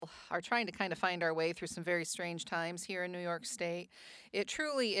are trying to kind of find our way through some very strange times here in New York State. It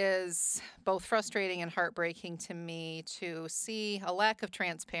truly is both frustrating and heartbreaking to me to see a lack of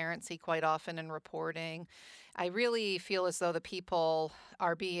transparency quite often in reporting. I really feel as though the people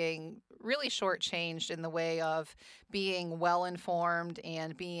are being really shortchanged in the way of being well informed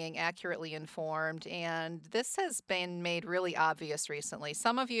and being accurately informed. And this has been made really obvious recently.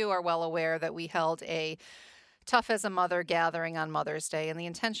 Some of you are well aware that we held a Tough as a Mother gathering on Mother's Day, and the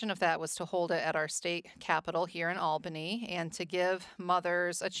intention of that was to hold it at our state capitol here in Albany and to give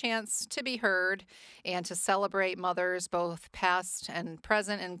mothers a chance to be heard and to celebrate mothers both past and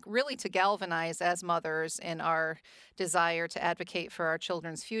present, and really to galvanize as mothers in our desire to advocate for our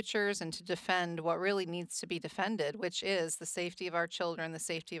children's futures and to defend what really needs to be defended, which is the safety of our children, the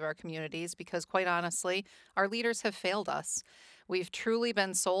safety of our communities, because quite honestly, our leaders have failed us. We've truly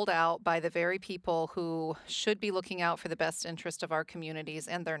been sold out by the very people who should be looking out for the best interest of our communities,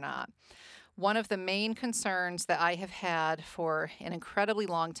 and they're not. One of the main concerns that I have had for an incredibly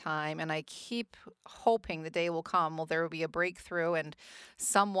long time, and I keep hoping the day will come, well, there will be a breakthrough and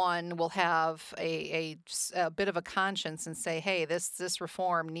someone will have a bit of a conscience and say, hey, this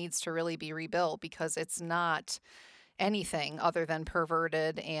reform needs to really be rebuilt because it's not anything other than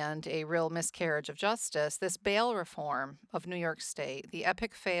perverted and a real miscarriage of justice, this bail reform of New York State, the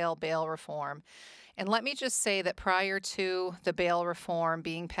epic fail bail reform. And let me just say that prior to the bail reform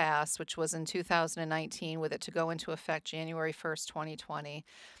being passed, which was in 2019, with it to go into effect January 1st, 2020,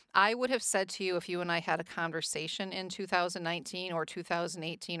 I would have said to you, if you and I had a conversation in 2019 or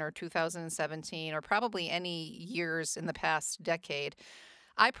 2018 or 2017, or probably any years in the past decade,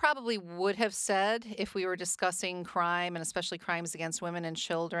 I probably would have said, if we were discussing crime and especially crimes against women and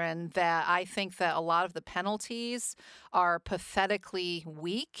children, that I think that a lot of the penalties are pathetically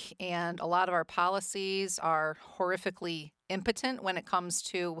weak and a lot of our policies are horrifically impotent when it comes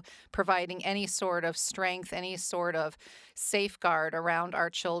to providing any sort of strength, any sort of safeguard around our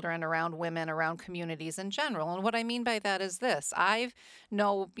children, around women, around communities in general. And what I mean by that is this. I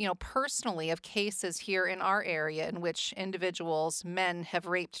know, personally of cases here in our area in which individuals, men, have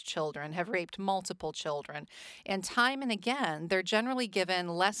raped children, have raped multiple children. And time and again, they're generally given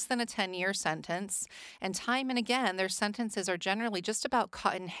less than a 10-year sentence. And time and again, their sentences are generally just about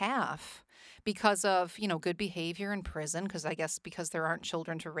cut in half because of, good behavior in prison, because there aren't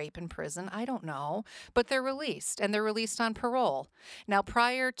children to rape in prison. I don't know. But they're released, and they're released on parole. Now,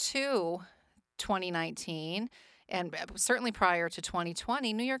 prior to 2019, and certainly prior to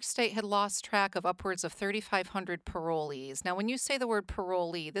 2020, New York State had lost track of upwards of 3,500 parolees. Now, when you say the word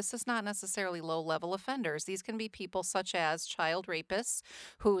parolee, this is not necessarily low-level offenders. These can be people such as child rapists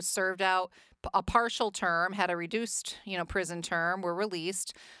who served out a partial term, had a reduced, prison term, were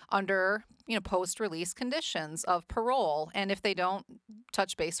released under, post-release conditions of parole. And if they don't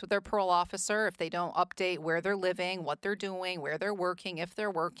touch base with their parole officer, if they don't update where they're living, what they're doing, where they're working, if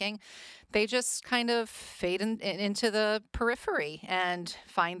they're working, they just kind of fade into the periphery and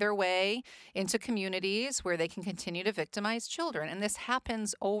find their way into communities where they can continue to victimize children. And this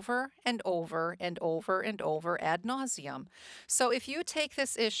happens over and over and over and over ad nauseum. So if you take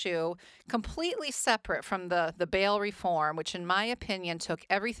this issue completely separate from the bail reform, which in my opinion took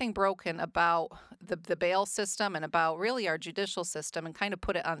everything broken about the bail system and about really our judicial system and kind of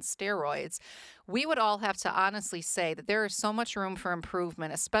put it on steroids, we would all have to honestly say that there is so much room for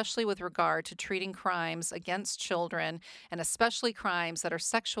improvement, especially with regard to treating crimes against children and especially crimes that are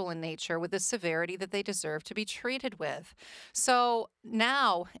sexual in nature with the severity that they deserve to be treated with. So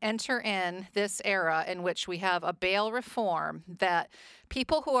now enter in this era in which we have a bail reform that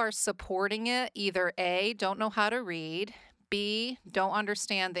people who are supporting it either A, don't know how to read, B, don't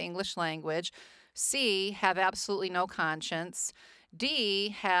understand the English language, C, have absolutely no conscience,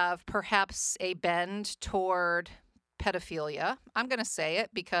 D, have perhaps a bend toward pedophilia. I'm going to say it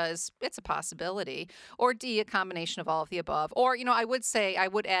because it's a possibility. Or D, a combination of all of the above. Or, I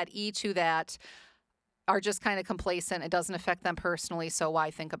would add E to that, are just kind of complacent. It doesn't affect them personally, so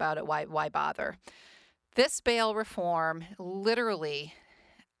why think about it? Why bother? This bail reform literally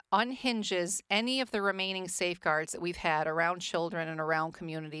unhinges any of the remaining safeguards that we've had around children and around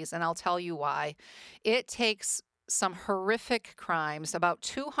communities, and I'll tell you why. It takes some horrific crimes. About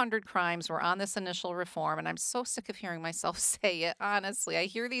 200 crimes were on this initial reform, and I'm so sick of hearing myself say it, honestly. I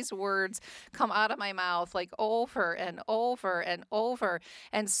hear these words come out of my mouth like over and over and over,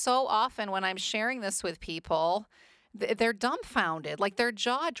 and so often when I'm sharing this with people, they're dumbfounded, like their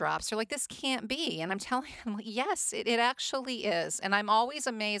jaw drops. They're like, this can't be. And I'm telling them, yes, it actually is. And I'm always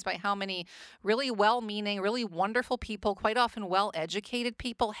amazed by how many really well-meaning, really wonderful people, quite often well-educated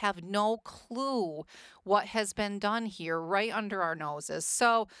people, have no clue what has been done here right under our noses.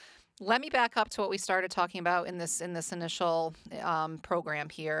 So Let me back up to what we started talking about in this initial program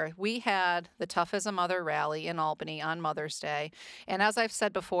here. We had the Tough as a Mother rally in Albany on Mother's Day, and as I've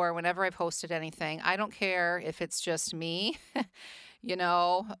said before, whenever I've hosted anything, I don't care if it's just me,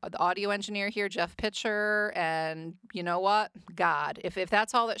 the audio engineer here, Jeff Pitcher, and you know what, God. If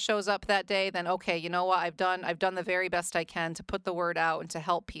that's all that shows up that day, then okay, you know what, I've done the very best I can to put the word out and to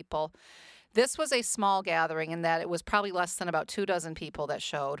help people. This was a small gathering in that it was probably less than about 24 people that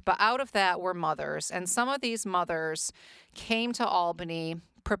showed. But out of that were mothers. And some of these mothers came to Albany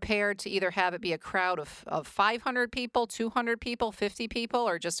prepared to either have it be a crowd of 500 people, 200 people, 50 people,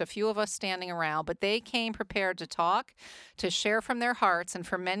 or just a few of us standing around. But they came prepared to talk, to share from their hearts. And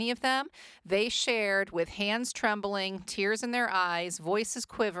for many of them, they shared with hands trembling, tears in their eyes, voices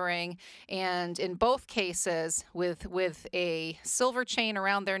quivering, and in both cases with a silver chain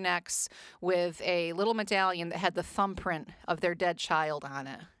around their necks with a little medallion that had the thumbprint of their dead child on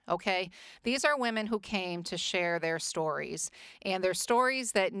it. Okay, these are women who came to share their stories, and they're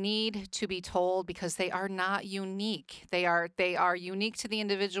stories that need to be told because they are not unique. They are unique to the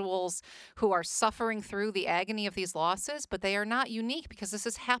individuals who are suffering through the agony of these losses, but they are not unique because this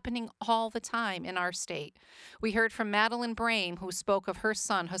is happening all the time in our state. We heard from Madeline Brame, who spoke of her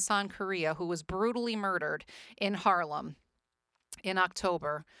son, Hassan Correa, who was brutally murdered in Harlem in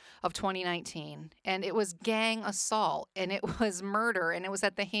October of 2019, and it was gang assault, and it was murder, and it was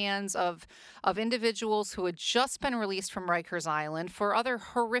at the hands of individuals who had just been released from Rikers Island for other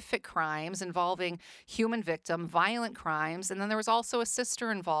horrific crimes involving human victim, violent crimes, and then there was also a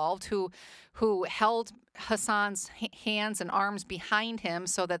sister involved who held Hassan's hands and arms behind him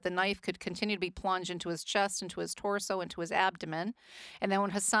so that the knife could continue to be plunged into his chest, into his torso, into his abdomen. And then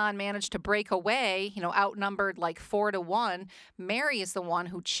when Hassan managed to break away, outnumbered like 4-1, Mary is the one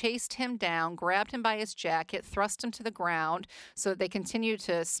who chased him down, grabbed him by his jacket, thrust him to the ground so that they continued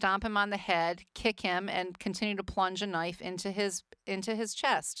to stomp him on the head, kick him, and continue to plunge a knife into his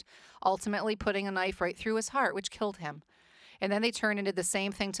chest, ultimately putting a knife right through his heart, which killed him. And then they turned and did the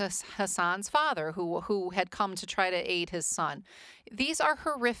same thing to Hassan's father, who had come to try to aid his son. These are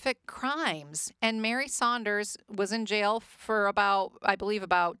horrific crimes. And Mary Saunders was in jail for about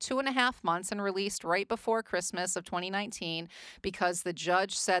 2.5 months and released right before Christmas of 2019 because the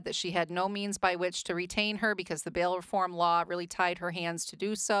judge said that she had no means by which to retain her because the bail reform law really tied her hands to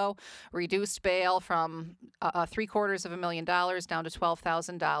do so, reduced bail from $750,000 down to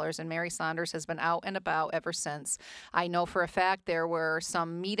 $12,000. And Mary Saunders has been out and about ever since. I know for a fact there were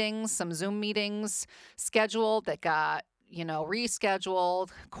some Zoom meetings scheduled that got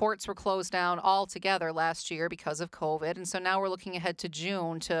rescheduled. Courts were closed down altogether last year because of COVID. And so now we're looking ahead to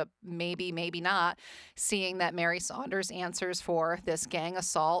June to maybe not seeing that Mary Saunders answers for this gang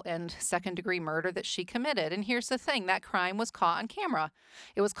assault and second-degree murder that she committed. And here's the thing, that crime was caught on camera.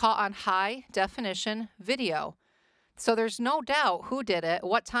 It was caught on high-definition video. So there's no doubt who did it,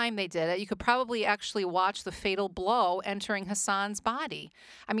 what time they did it. You could probably actually watch the fatal blow entering Hassan's body.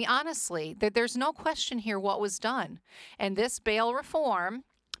 I mean, honestly, there's no question here what was done. And this bail reform,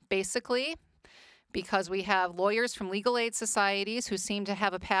 basically, because we have lawyers from legal aid societies who seem to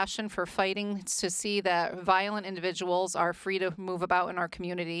have a passion for fighting to see that violent individuals are free to move about in our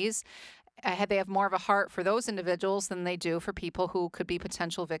communities. They have more of a heart for those individuals than they do for people who could be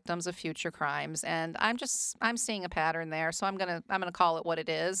potential victims of future crimes. And I'm seeing a pattern there, so I'm gonna call it what it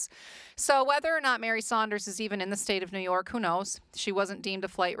is. So whether or not Mary Saunders is even in the state of New York, who knows? She wasn't deemed a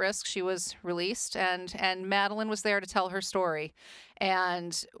flight risk. She was released, and Madeline was there to tell her story.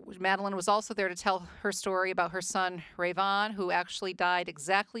 And Madeline was also there to tell her story about her son, Rayvon, who actually died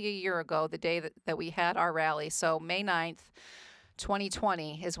exactly a year ago, the day that we had our rally. So May 9th,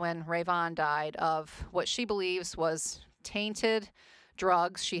 2020 is when Rayvon died of what she believes was tainted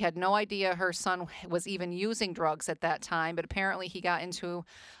drugs. She had no idea her son was even using drugs at that time, but apparently he got into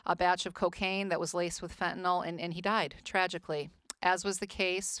a batch of cocaine that was laced with fentanyl, and he died tragically. As was the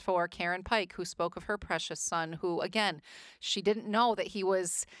case for Karen Pike, who spoke of her precious son, who, again, she didn't know that he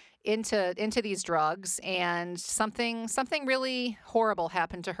was into these drugs, and something really horrible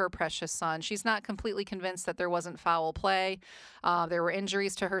happened to her precious son. She's not completely convinced that there wasn't foul play. There were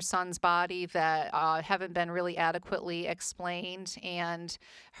injuries to her son's body that haven't been really adequately explained, and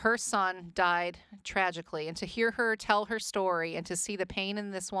her son died tragically. And to hear her tell her story and to see the pain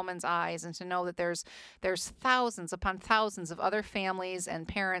in this woman's eyes and to know that there's thousands upon thousands of other families and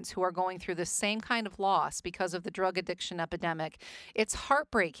parents who are going through the same kind of loss because of the drug addiction epidemic, it's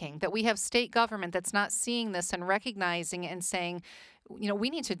heartbreaking that we have state government that's not seeing this and recognizing it and saying, we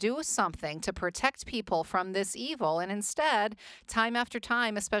need to do something to protect people from this evil. And instead, time after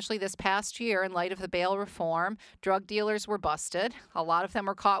time, especially this past year, in light of the bail reform, drug dealers were busted. A lot of them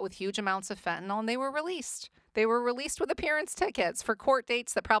were caught with huge amounts of fentanyl, and they were released. They were released with appearance tickets for court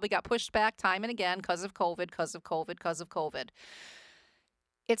dates that probably got pushed back time and again because of COVID, because of COVID, because of COVID.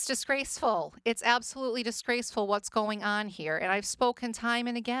 It's disgraceful. It's absolutely disgraceful what's going on here. And I've spoken time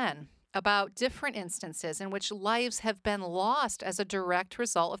and again about different instances in which lives have been lost as a direct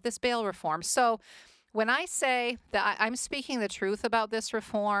result of this bail reform. So when I say that I'm speaking the truth about this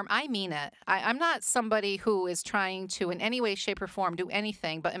reform, I mean it. I'm not somebody who is trying to, in any way, shape, or form, do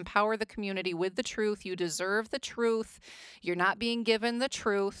anything but empower the community with the truth. You deserve the truth. You're not being given the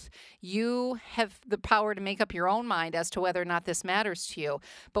truth. You have the power to make up your own mind as to whether or not this matters to you.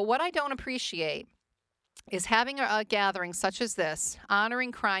 But what I don't appreciate is having a gathering such as this,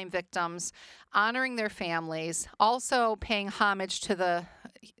 honoring crime victims, honoring their families, also paying homage to the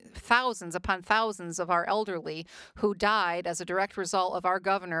thousands upon thousands of our elderly who died as a direct result of our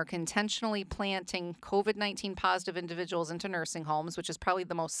governor intentionally planting COVID-19 positive individuals into nursing homes, which is probably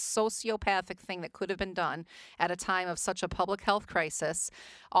the most sociopathic thing that could have been done at a time of such a public health crisis,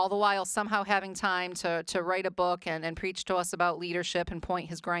 all the while somehow having time to write a book and preach to us about leadership and point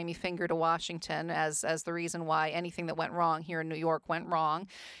his grimy finger to Washington as the reason why anything that went wrong here in New York went wrong.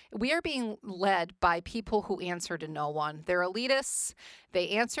 We are being led by people who answer to no one. They're elitists.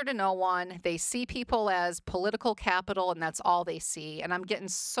 They answer to no one. They see people as political capital, and that's all they see. And I'm getting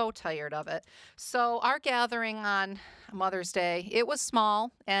so tired of it. So our gathering on Mother's Day, it was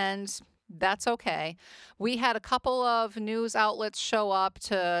small, and that's okay. We had a couple of news outlets show up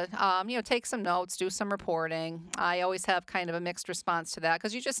to, take some notes, do some reporting. I always have kind of a mixed response to that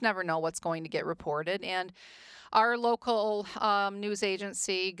because you just never know what's going to get reported. And our local news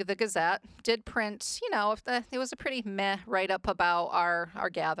agency, the Gazette, did print, it was a pretty meh write-up about our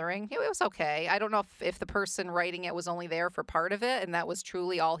gathering. It was okay. I don't know if the person writing it was only there for part of it, and that was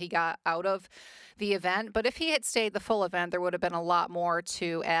truly all he got out of the event. But if he had stayed the full event, there would have been a lot more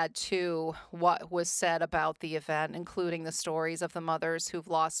to add to what was said about the event, including the stories of the mothers who've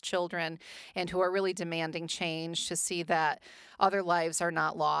lost children and who are really demanding change to see that other lives are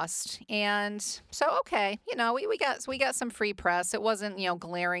not lost. And so, okay, we got some free press. It wasn't,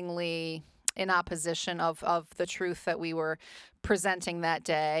 glaringly in opposition of the truth that we were presenting that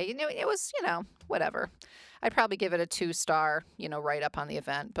day. It was, whatever. I'd probably give it a 2-star, write up on the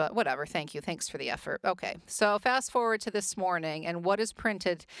event, but whatever. Thank you. Thanks for the effort. Okay. So fast forward to this morning and what is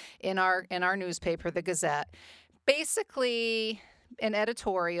printed in our newspaper, the Gazette. Basically an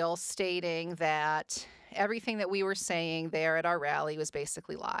editorial stating that everything that we were saying there at our rally was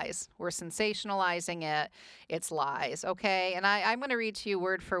basically lies. We're sensationalizing it. It's lies. Okay. And I'm going to read to you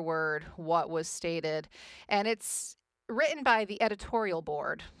word for word what was stated. And it's written by the editorial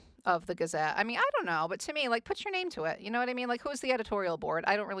board of the Gazette. I mean, I don't know, but to me, put your name to it. You know what I mean? Who's the editorial board?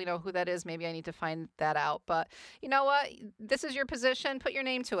 I don't really know who that is. Maybe I need to find that out. But you know what? This is your position. Put your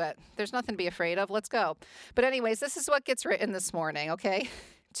name to it. There's nothing to be afraid of. Let's go. But anyways, this is what gets written this morning, okay?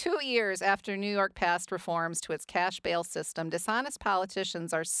 2 years after New York passed reforms to its cash bail system, dishonest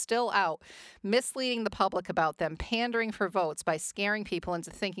politicians are still out misleading the public about them, pandering for votes by scaring people into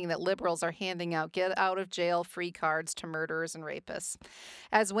thinking that liberals are handing out get-out-of-jail-free cards to murderers and rapists.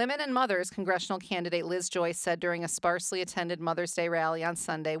 As women and mothers, congressional candidate Liz Joyce said during a sparsely attended Mother's Day rally on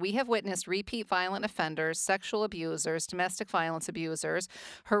Sunday, we have witnessed repeat violent offenders, sexual abusers, domestic violence abusers,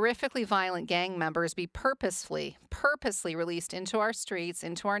 horrifically violent gang members be purposely released into our streets,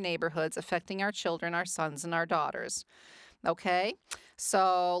 into our neighborhoods, affecting our children, our sons, and our daughters. Okay?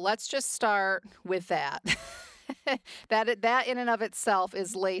 So let's just start with that. That in and of itself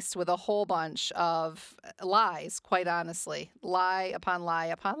is laced with a whole bunch of lies, quite honestly. Lie upon lie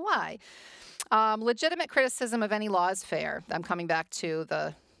upon lie. Legitimate criticism of any law is fair. I'm coming back to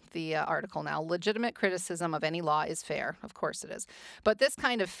the article now. Legitimate criticism of any law is fair. Of course it is. But this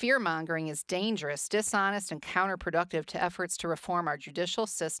kind of fear-mongering is dangerous, dishonest, and counterproductive to efforts to reform our judicial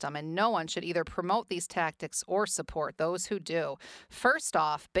system, and no one should either promote these tactics or support those who do. First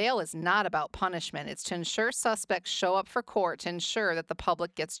off, bail is not about punishment. It's to ensure suspects show up for court to ensure that the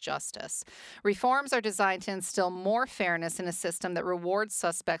public gets justice. Reforms are designed to instill more fairness in a system that rewards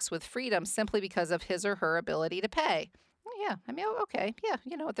suspects with freedom simply because of his or her ability to pay. Yeah, I mean, okay, yeah,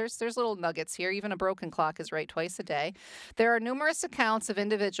 there's little nuggets here. Even a broken clock is right twice a day. There are numerous accounts of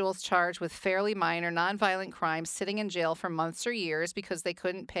individuals charged with fairly minor nonviolent crimes sitting in jail for months or years because they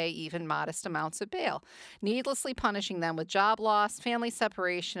couldn't pay even modest amounts of bail, needlessly punishing them with job loss, family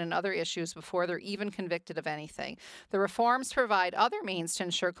separation, and other issues before they're even convicted of anything. The reforms provide other means to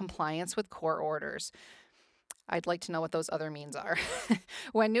ensure compliance with court orders. I'd like to know what those other means are.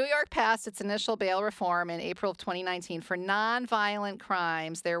 When New York passed its initial bail reform in April of 2019 for nonviolent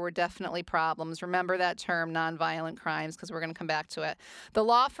crimes, there were definitely problems. Remember that term, nonviolent crimes, because we're going to come back to it. The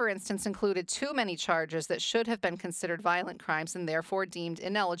law, for instance, included too many charges that should have been considered violent crimes and therefore deemed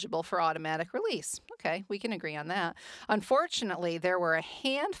ineligible for automatic release. Okay, we can agree on that. Unfortunately, there were a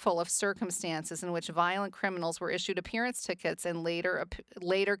handful of circumstances in which violent criminals were issued appearance tickets and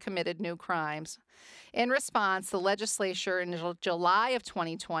later committed new crimes. In response, the legislature in July of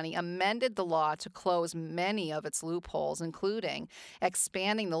 2020 amended the law to close many of its loopholes, including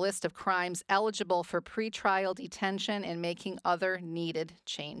expanding the list of crimes eligible for pretrial detention and making other needed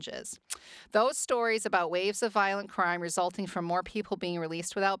changes. Those stories about waves of violent crime resulting from more people being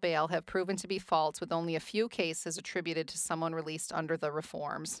released without bail have proven to be false, with only a few cases attributed to someone released under the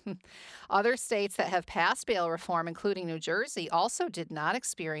reforms. Other states that have passed bail reform, including New Jersey, also did not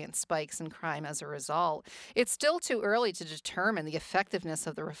experience spikes in crime as a result. It's still too early to determine the effectiveness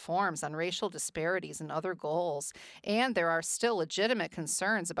of the reforms on racial disparities and other goals, and there are still legitimate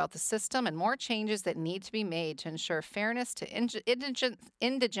concerns about the system and more changes that need to be made to ensure fairness to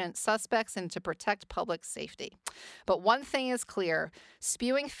indigent suspects and to protect public safety. But one thing is clear: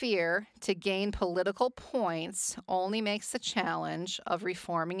 spewing fear to gain political points only makes the challenge of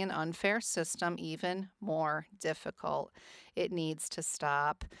reforming an unfair system even more difficult. It needs to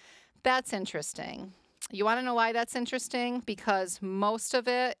stop. That's interesting. You want to know why that's interesting? Because most of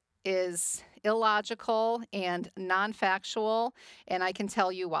it is illogical and non-factual, and I can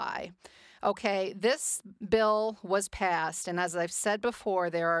tell you why. Okay, this bill was passed, and as I've said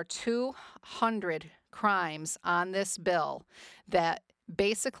before, there are 200 crimes on this bill that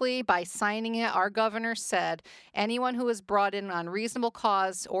basically, by signing it, our governor said anyone who is brought in on reasonable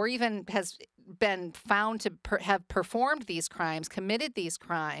cause or even has been found to have performed these crimes, committed these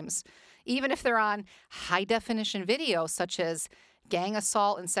crimes, even if they're on high-definition video, such as gang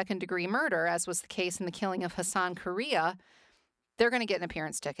assault and second-degree murder, as was the case in the killing of Hassan Correa, they're going to get an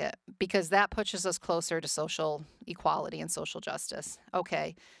appearance ticket because that pushes us closer to social equality and social justice.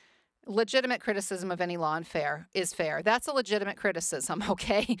 Okay. Legitimate criticism of any law is fair. That's a legitimate criticism,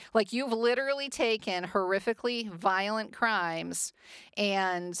 okay? Like, you've literally taken horrifically violent crimes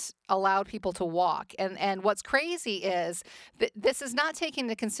and allowed people to walk. And what's crazy is that this is not taking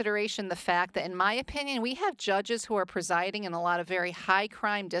into consideration the fact that, in my opinion, we have judges who are presiding in a lot of very high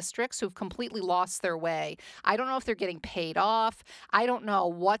crime districts who've completely lost their way. I don't know if they're getting paid off. I don't know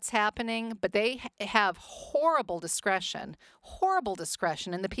what's happening, but they have horrible discretion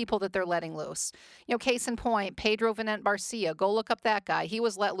in the people that they're letting loose. You know, case in point, Pedro Vinet Barcia, go look up that guy. He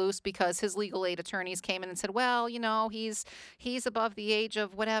was let loose because his legal aid attorneys came in and said, well, you know, he's above the age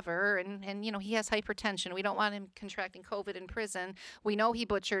of whatever, and you know, he has hypertension. We don't want him contracting COVID in prison. We know he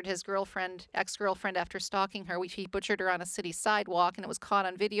butchered his ex-girlfriend after stalking her. He butchered her on a city sidewalk, and it was caught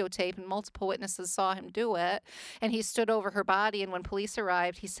on videotape, and multiple witnesses saw him do it. And he stood over her body, and when police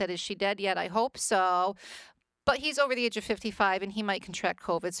arrived, he said, is she dead yet? I hope so. But he's over the age of 55 and he might contract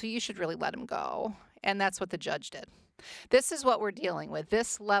COVID, so you should really let him go. And that's what the judge did. This is what we're dealing with,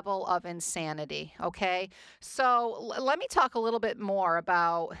 this level of insanity, okay? So let me talk a little bit more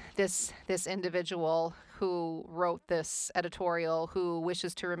about this individual who wrote this editorial, who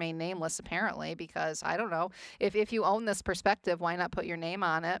wishes to remain nameless, apparently, because I don't know, if you own this perspective, why not put your name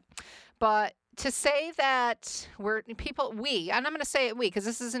on it? But to say that we, and I'm going to say it we, because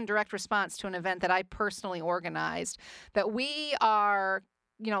this is in direct response to an event that I personally organized, that we are,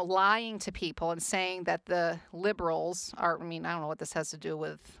 you know, lying to people and saying that the liberals are, I mean, I don't know what this has to do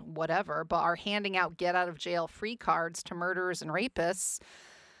with whatever, but are handing out get out of jail free cards to murderers and rapists.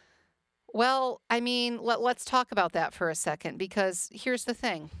 Well, I mean, let's talk about that for a second, because here's the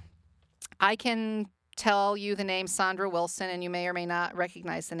thing. I can tell you the name Sandra Wilson, and you may or may not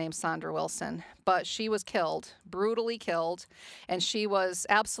recognize the name Sandra Wilson, but she was killed, brutally killed, and she was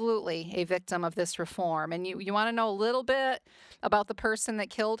absolutely a victim of this reform. And you want to know a little bit about the person that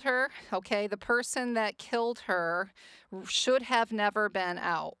killed her? Okay, the person that killed her should have never been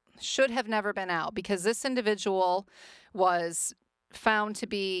out, because this individual was found to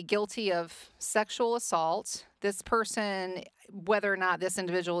be guilty of sexual assault. This person, whether or not this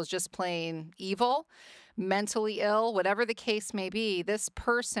individual is just plain evil, mentally ill, whatever the case may be, this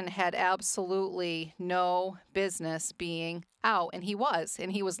person had absolutely no business being out. And he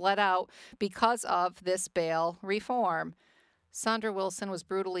was let out because of this bail reform. Sandra Wilson was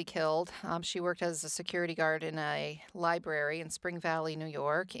brutally killed. She worked as a security guard in a library in Spring Valley, New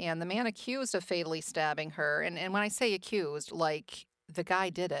York. And the man accused of fatally stabbing her, and when I say accused, like, the guy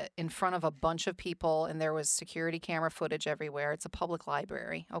did it in front of a bunch of people, and there was security camera footage everywhere. It's a public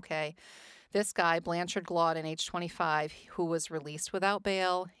library, okay? This guy, Blanchard Glaudin, age 25, who was released without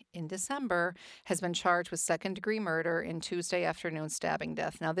bail in December, has been charged with second-degree murder in Tuesday afternoon stabbing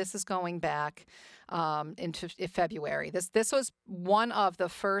death. Now, this is going back into February. This was one of the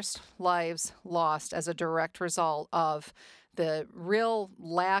first lives lost as a direct result of the real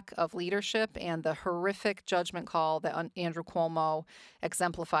lack of leadership and the horrific judgment call that Andrew Cuomo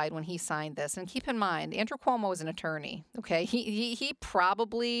exemplified when he signed this. And keep in mind, Andrew Cuomo is an attorney, okay? He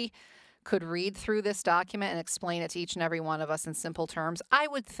probably could read through this document and explain it to each and every one of us in simple terms. I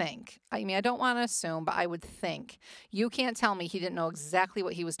would think. I mean, I don't want to assume, but I would think. You can't tell me he didn't know exactly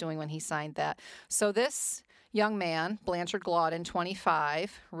what he was doing when he signed that. So this young man, Blanchard Glaudin,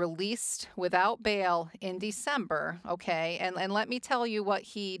 25, released without bail in December, okay? And let me tell you what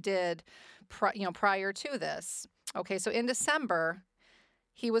he did prior to this. Okay, so in December,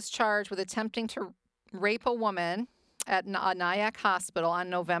 he was charged with attempting to rape a woman at a Nyack hospital on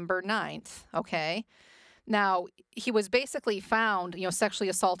November 9th, okay? Now, he was basically found, sexually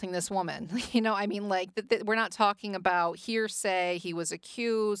assaulting this woman. I mean, like, we're not talking about hearsay. He was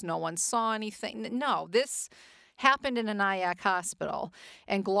accused. No one saw anything. No, this happened in a Nyack hospital,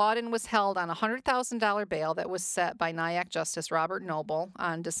 and Glaudin was held on a $100,000 bail that was set by Nyack Justice Robert Noble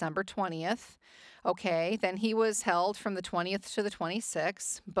on December 20th. Okay, then he was held from the 20th to the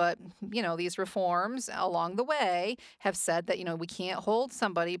 26th, but, these reforms along the way have said that, we can't hold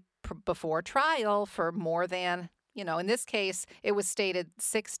somebody before trial for more than, in this case, it was stated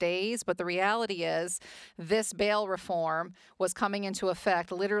 6 days, but the reality is this bail reform was coming into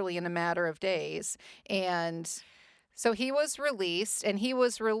effect literally in a matter of days. And so he was released, and he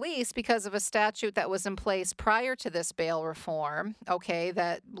was released because of a statute that was in place prior to this bail reform, okay,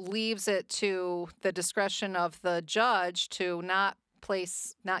 that leaves it to the discretion of the judge to not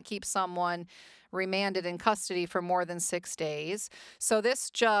keep someone remanded in custody for more than 6 days. So this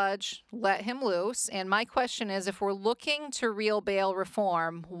judge let him loose. And my question is, if we're looking to real bail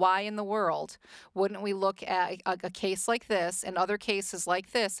reform, why in the world wouldn't we look at a case like this and other cases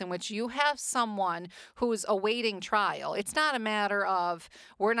like this in which you have someone who's awaiting trial? It's not a matter of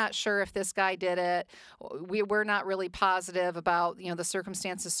we're not sure if this guy did it. We're not really positive about, the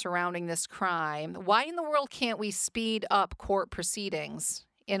circumstances surrounding this crime. Why in the world can't we speed up court proceedings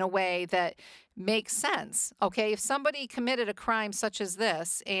in a way that makes sense? Okay, if somebody committed a crime such as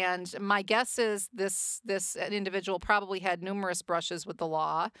this, and my guess is this individual probably had numerous brushes with the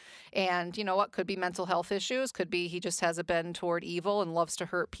law, and what could be mental health issues, could be he just has a bend toward evil and loves to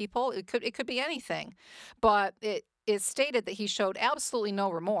hurt people. It could be anything, but it is stated that he showed absolutely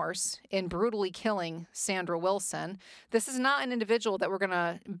no remorse in brutally killing Sandra Wilson. This is not an individual that we're going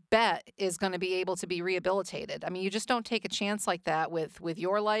to bet is going to be able to be rehabilitated. I mean, you just don't take a chance like that with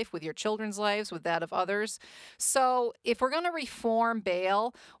your life, with your children's lives, with that of others. So if we're going to reform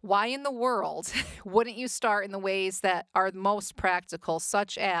bail, why in the world wouldn't you start in the ways that are most practical,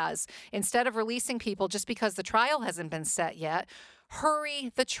 such as instead of releasing people just because the trial hasn't been set yet, hurry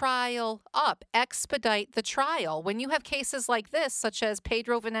the trial up, expedite the trial. When you have cases like this, such as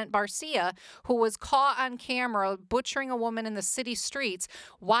Pedro Vinet Barcia, who was caught on camera butchering a woman in the city streets,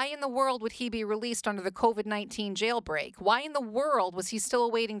 why in the world would he be released under the COVID-19 jailbreak? Why in the world was he still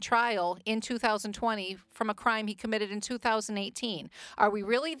awaiting trial in 2020 from a crime he committed in 2018? Are we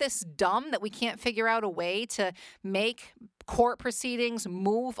really this dumb that we can't figure out a way to make court proceedings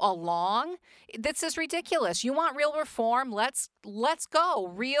move along? This is ridiculous. You want real reform? Let's go.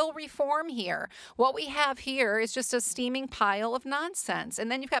 Real reform here. What we have here is just a steaming pile of nonsense. And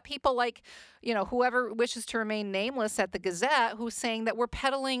then you've got people like, whoever wishes to remain nameless at the Gazette who's saying that we're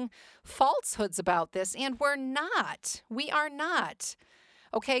peddling falsehoods about this, and we're not. We are not.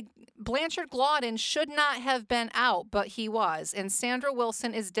 Okay, Blanchard Glaudin should not have been out, but he was, and Sandra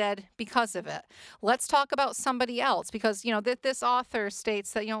Wilson is dead because of it. Let's talk about somebody else, because, this author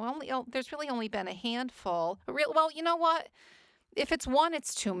states that, there's really only been a handful. Well, you know what? If it's one,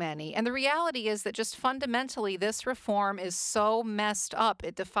 it's too many. And the reality is that just fundamentally, this reform is so messed up,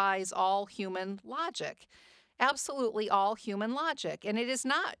 it defies all human logic. Absolutely all human logic. And it's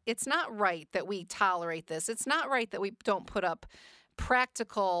not right that we tolerate this. It's not right that we don't put up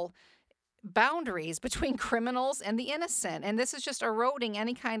practical boundaries between criminals and the innocent. And this is just eroding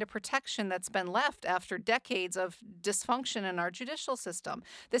any kind of protection that's been left after decades of dysfunction in our judicial system.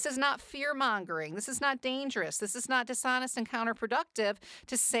 This is not fear mongering. This is not dangerous. This is not dishonest and counterproductive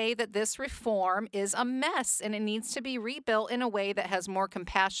to say that this reform is a mess and it needs to be rebuilt in a way that has more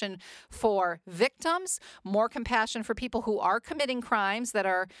compassion for victims, more compassion for people who are committing crimes that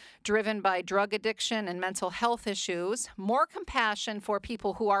are driven by drug addiction and mental health issues, more compassion for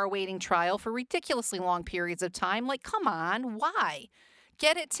people who are awaiting trial for ridiculously long periods of time. Like, come on, why?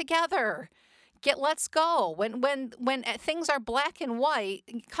 Get it together. Let's go. When things are black and white,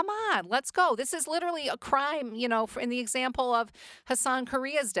 come on, let's go. This is literally a crime, in the example of Hassan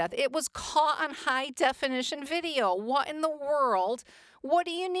Correa's death. It was caught on high definition video. What in the world? What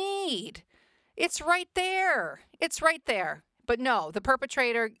do you need? It's right there. It's right there. But no, the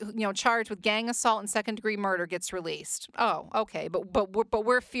perpetrator, charged with gang assault and second-degree murder gets released. Oh, okay. But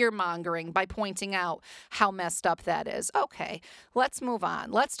we're fear-mongering by pointing out how messed up that is. Okay, let's move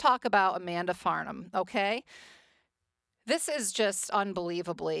on. Let's talk about Amanda Farnham, okay? This is just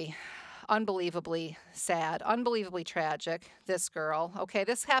unbelievably sad, unbelievably tragic, this girl. Okay,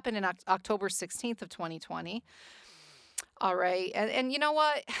 this happened in October 16th of 2020. All right. And you know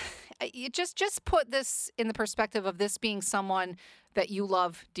what? You just put this in the perspective of this being someone that you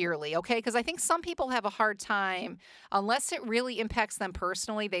love dearly, okay? Because I think some people have a hard time, unless it really impacts them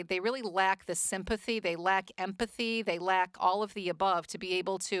personally, they really lack the sympathy, they lack empathy, they lack all of the above to be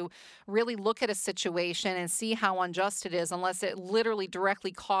able to really look at a situation and see how unjust it is, unless it literally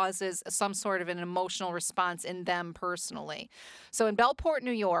directly causes some sort of an emotional response in them personally. So in Bellport,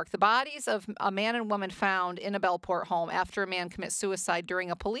 New York, the bodies of a man and woman found in a Bellport home after a man commits suicide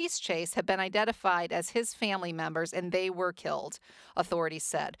during a police chase have been identified as his family members, and they were killed, authorities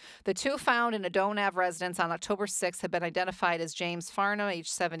said. The two found in a Doan Ave residence on October 6th have been identified as James Farnham, age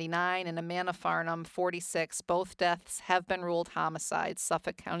 79, and Amanda Farnham, 46. Both deaths have been ruled homicides,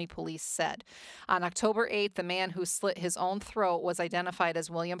 Suffolk County Police said. On October 8th, the man who slit his own throat was identified as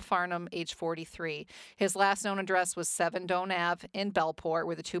William Farnham, age 43. His last known address was 7 Doan Ave in Bellport,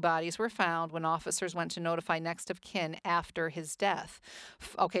 where the two bodies were found when officers went to notify next of kin after his death.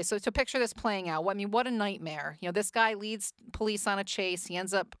 Okay, so to picture this playing out, I mean, what a nightmare. This guy leads police on a chase. He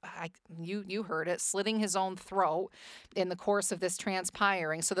ends up, you heard it, slitting his own throat in the course of this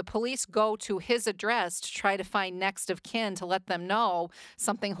transpiring. So the police go to his address to try to find next of kin to let them know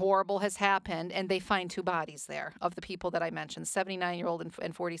something horrible has happened, and they find two bodies there of the people that I mentioned, 79-year-old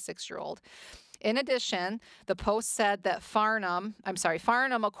and 46-year-old. In addition, the Post said that Farnham,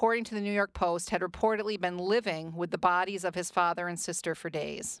 according to the New York Post, had reportedly been living with the bodies of his father and sister for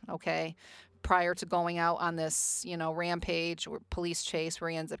days, okay, prior to going out on this, rampage or police chase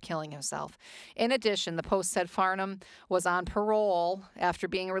where he ends up killing himself. In addition, the Post said Farnham was on parole after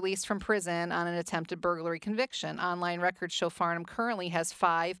being released from prison on an attempted burglary conviction. Online records show Farnham currently has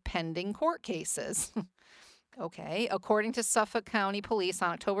 5 pending court cases. Okay. According to Suffolk County Police,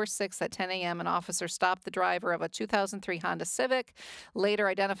 on October 6th at 10 a.m., an officer stopped the driver of a 2003 Honda Civic, later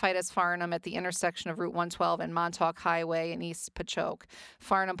identified as Farnham, at the intersection of Route 112 and Montauk Highway in East Patchogue.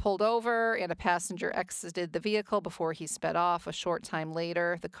 Farnham pulled over and a passenger exited the vehicle before he sped off. A short time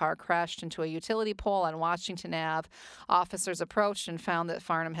later, the car crashed into a utility pole on Washington Ave. Officers approached and found that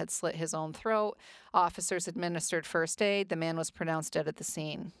Farnham had slit his own throat. Officers administered first aid. The man was pronounced dead at the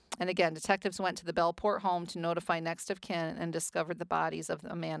scene. And again, detectives went to the Bellport home to notify next of kin and discovered the bodies of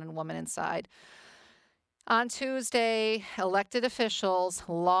a man and woman inside. On Tuesday, elected officials,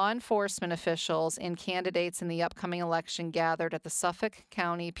 law enforcement officials, and candidates in the upcoming election gathered at the Suffolk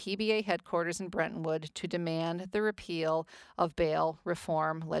County PBA headquarters in Brentwood to demand the repeal of bail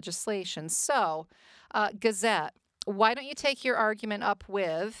reform legislation. So, Gazette, why don't you take your argument up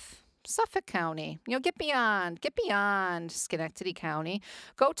with Suffolk County? Get beyond Schenectady County.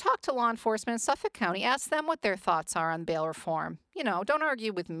 Go talk to law enforcement in Suffolk County. Ask them what their thoughts are on bail reform. Don't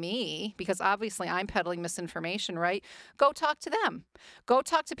argue with me, because obviously I'm peddling misinformation, right? Go talk to them. Go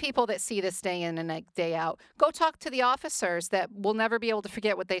talk to people that see this day in and day out. Go talk to the officers that will never be able to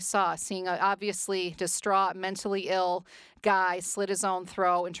forget what they saw, seeing an obviously distraught, mentally ill guy slit his own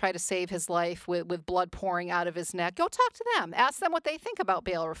throat and try to save his life with blood pouring out of his neck. Go talk to them. Ask them what they think about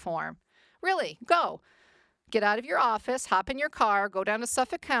bail reform. Really, go. get out of your office, hop in your car, go down to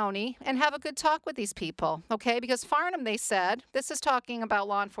Suffolk County, and have a good talk with these people, okay? Because Farnham, they said, this is talking about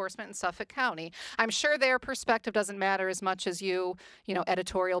law enforcement in Suffolk County. I'm sure their perspective doesn't matter as much as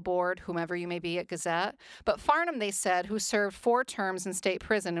editorial board, whomever you may be at Gazette. But Farnham, they said, who served 4 terms in state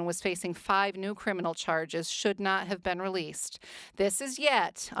prison and was facing 5 new criminal charges, should not have been released. This is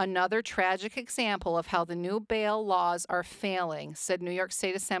yet another tragic example of how the new bail laws are failing, said New York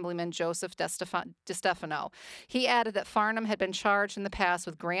State Assemblyman Joseph DeStefano. He added that Farnham had been charged in the past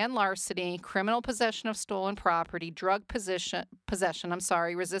with grand larceny, criminal possession of stolen property, drug possession,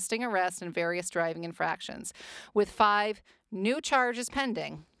 resisting arrest, and various driving infractions. With 5 new charges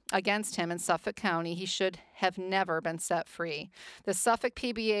pending against him in Suffolk County, he should have never been set free. The Suffolk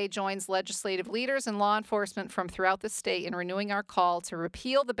PBA joins legislative leaders and law enforcement from throughout the state in renewing our call to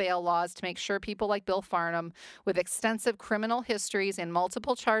repeal the bail laws to make sure people like Bill Farnham with extensive criminal histories and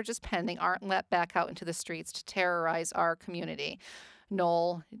multiple charges pending aren't let back out into the streets to terrorize our community.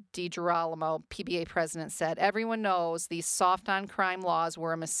 Noel DiGirolamo, PBA president, said, everyone knows these soft-on-crime laws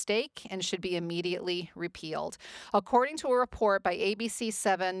were a mistake and should be immediately repealed. According to a report by ABC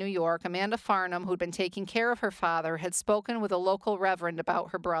 7 New York, Amanda Farnham, who'd been taking care of her father, had spoken with a local reverend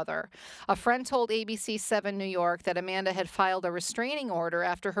about her brother. A friend told ABC 7 New York that Amanda had filed a restraining order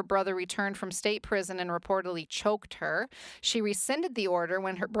after her brother returned from state prison and reportedly choked her. She rescinded the order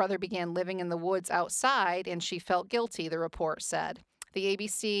when her brother began living in the woods outside, and she felt guilty, the report said. The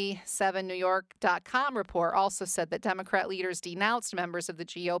ABC7NewYork.com report also said that Democrat leaders denounced members of the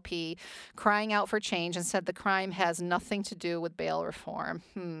GOP crying out for change and said the crime has nothing to do with bail reform.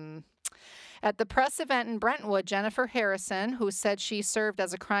 At the press event in Brentwood, Jennifer Harrison, who said she served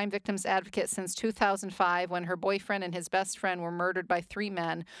as a crime victims advocate since 2005 when her boyfriend and his best friend were murdered by 3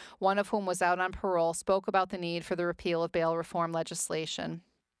 men, one of whom was out on parole, spoke about the need for the repeal of bail reform legislation.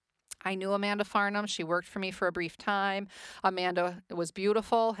 I knew Amanda Farnham. She worked for me for a brief time. Amanda was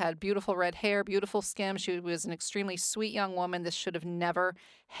beautiful, had beautiful red hair, beautiful skin. She was an extremely sweet young woman. This should have never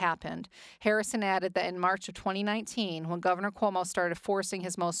happened. Harrison added that in March of 2019, when Governor Cuomo started forcing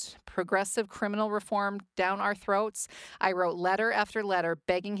his most progressive criminal reform down our throats, I wrote letter after letter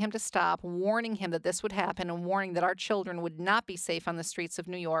begging him to stop, warning him that this would happen, and warning that our children would not be safe on the streets of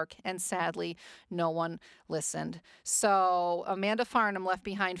New York. And sadly, no one listened. So Amanda Farnham left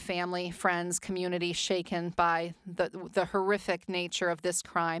behind family, friends, community shaken by the horrific nature of this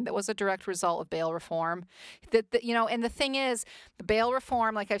crime that was a direct result of bail reform. And the thing is, the bail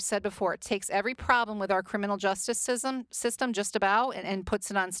reform, like I've said before, it takes every problem with our criminal justice system just about and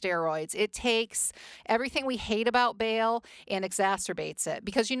puts it on steroids. It takes everything we hate about bail and exacerbates it.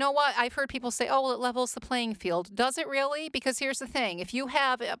 Because you know what? I've heard people say, oh, well, it levels the playing field. Does it really? Because here's the thing. If you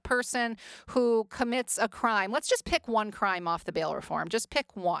have a person who commits a crime, let's just pick one crime off the bail reform. Just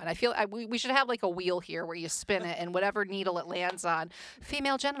pick one. I feel we should have like a wheel here where you spin it and whatever needle it lands on.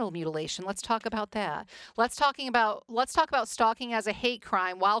 Female genital mutilation. Let's talk about that. Let's talk about stalking as a hate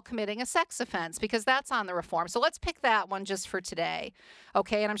crime while committing a sex offense, because that's on the reform. So let's pick that one just for today.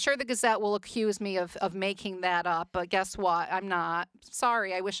 Okay, and I'm sure the Gazette will accuse me of making that up, but guess what? I'm not.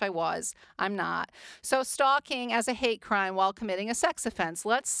 Sorry, I wish I was. I'm not. So stalking as a hate crime while committing a sex offense.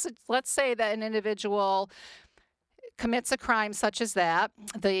 Let's say that an individual commits a crime such as that.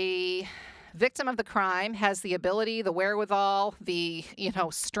 The victim of the crime has the ability, the wherewithal, the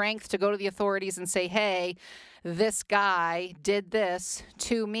strength to go to the authorities and say, hey, this guy did this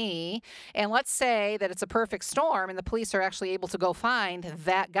to me. And let's say that it's a perfect storm and the police are actually able to go find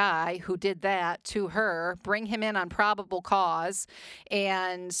that guy who did that to her, bring him in on probable cause,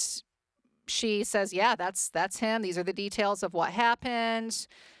 and she says, yeah, that's him. These are the details of what happened.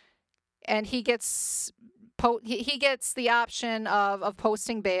 And he gets the option of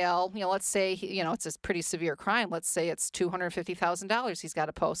posting bail. Let's say, it's a pretty severe crime. Let's say it's $250,000 he's got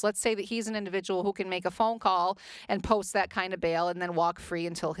to post. Let's say that he's an individual who can make a phone call and post that kind of bail and then walk free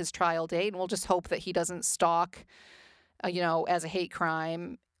until his trial date. And we'll just hope that he doesn't stalk, as a hate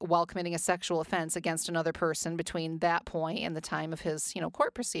crime while committing a sexual offense against another person between that point and the time of his,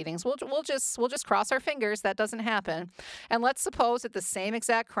 court proceedings. We'll just cross our fingers that doesn't happen. And let's suppose that the same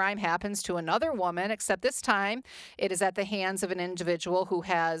exact crime happens to another woman, except this time it is at the hands of an individual who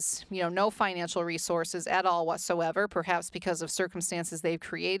has, no financial resources at all whatsoever, perhaps because of circumstances they've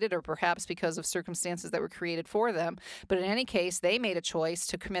created or perhaps because of circumstances that were created for them. But in any case, they made a choice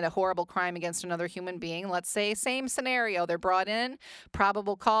to commit a horrible crime against another human being. Let's say same scenario. They're brought in,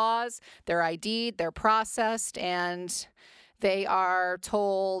 probable cause, they're ID'd, they're processed, and they are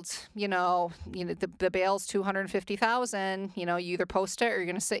told, the bail's $250,000. You either post it or you're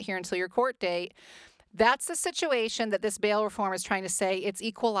going to sit here until your court date. That's the situation that this bail reform is trying to say it's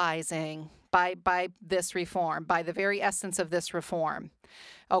equalizing by this reform, by the very essence of this reform.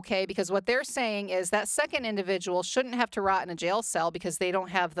 Okay, because what they're saying is that second individual shouldn't have to rot in a jail cell because they don't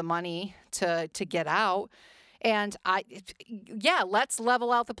have the money to get out. And yeah, let's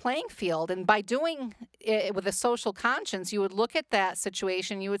level out the playing field. And by doing it with a social conscience, you would look at that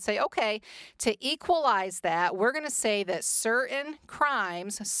situation. You would say, okay, to equalize that, we're going to say that certain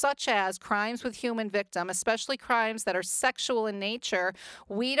crimes, such as crimes with human victim, especially crimes that are sexual in nature,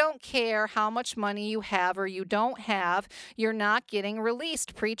 we don't care how much money you have or you don't have, you're not getting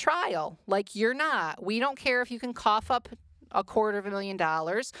released pre-trial. Like, you're not. We don't care if you can cough up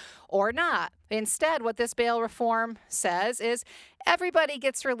 $250,000 or not. Instead, what this bail reform says is everybody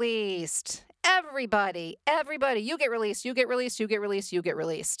gets released. Everybody, you get released, you get released, you get released, you get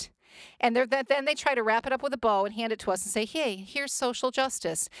released. And then they try to wrap it up with a bow and hand it to us and say, hey, here's social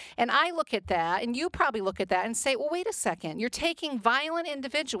justice. And I look at that, and you probably look at that and say, well, wait a second. You're taking violent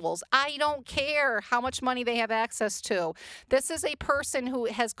individuals. I don't care how much money they have access to. This is a person who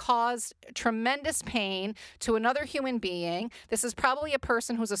has caused tremendous pain to another human being. This is probably a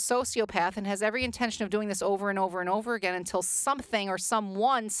person who's a sociopath and has every intention of doing this over and over and over again until something or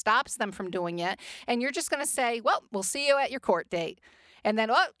someone stops them from doing it. And you're just going to say, well, we'll see you at your court date. And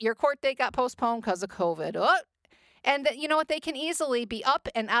then, your court date got postponed because of COVID. And you know what? They can easily be up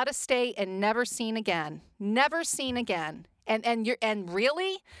and out of state and never seen again. Never seen again. And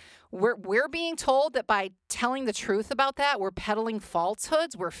really, we're being told that by telling the truth about that, we're peddling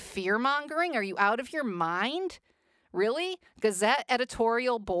falsehoods. We're fear mongering. Are you out of your mind? Really? Gazette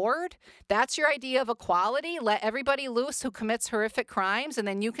editorial board? That's your idea of equality? Let everybody loose who commits horrific crimes, and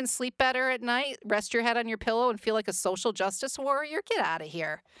then you can sleep better at night, rest your head on your pillow, and feel like a social justice warrior? Get out of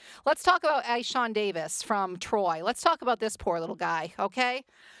here. Let's talk about Aishan Davis from Troy. Let's talk about this poor little guy, okay?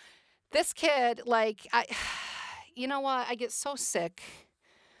 This kid, you know what? I get so sick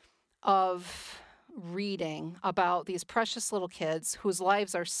of reading about these precious little kids whose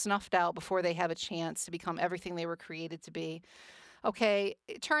lives are snuffed out before they have a chance to become everything they were created to be. Okay,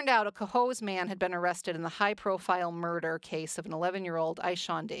 it turned out a Cohoes man had been arrested in the high-profile murder case of an 11-year-old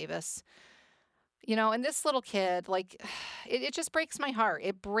Aishan Davis. You know, and this little kid, it just breaks my heart.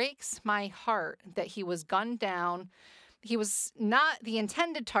 It breaks my heart that he was gunned down. He was not the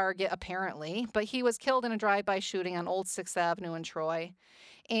intended target, apparently, but he was killed in a drive-by shooting on Old 6th Avenue in Troy.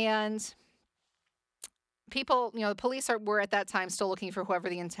 And people, the police were at that time still looking for whoever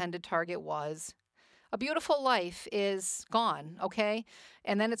the intended target was. A beautiful life is gone, okay?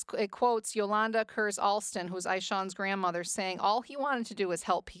 And then it quotes Yolanda Kurz Alston, who's Aishan's grandmother, saying, all he wanted to do was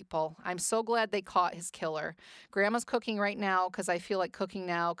help people. I'm so glad they caught his killer. Grandma's cooking right now because I feel like cooking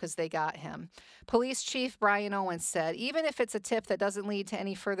now because they got him. Police Chief Brian Owens said, even if it's a tip that doesn't lead to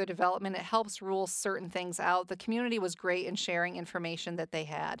any further development, it helps rule certain things out. The community was great in sharing information that they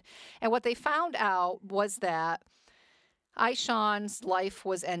had. And what they found out was that Aishan's life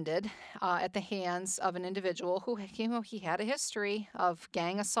was ended at the hands of an individual who, he had a history of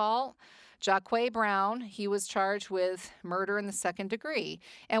gang assault. Jaquay Brown, he was charged with murder in the second degree.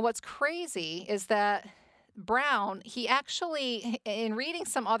 And what's crazy is that Brown, he actually, in reading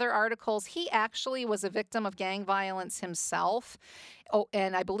some other articles, he actually was a victim of gang violence himself. Oh,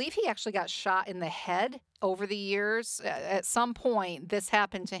 and I believe he actually got shot in the head over the years. At some point, this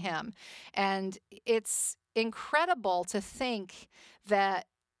happened to him. And it's incredible to think that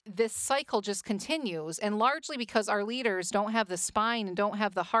this cycle just continues, and largely because our leaders don't have the spine and don't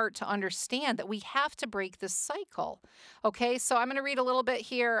have the heart to understand that we have to break this cycle. Okay, so I'm going to read a little bit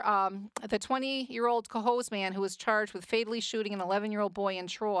here. The 20-year-old Cohoes man who was charged with fatally shooting an 11-year-old boy in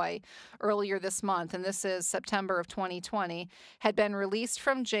Troy earlier this month, and this is September of 2020, had been released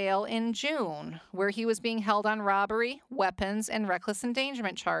from jail in June, where he was being held on robbery, weapons, and reckless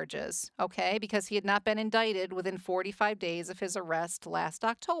endangerment charges, okay, because he had not been indicted within 45 days of his arrest last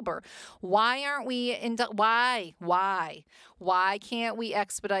October. Why aren't we why can't we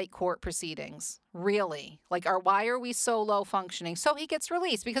expedite court proceedings? Really? Why are we so low functioning? So he gets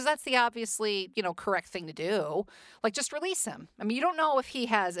released because that's the obviously, correct thing to do. Just release him. I mean, you don't know if he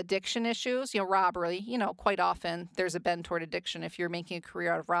has addiction issues, robbery, quite often there's a bend toward addiction if you're making a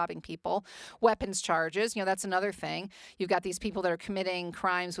career out of robbing people. Weapons charges, that's another thing. You've got these people that are committing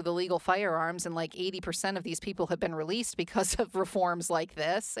crimes with illegal firearms, and 80% of these people have been released because of reforms like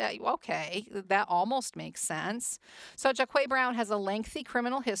this. Okay, that almost makes sense. So Jaquay Brown has a lengthy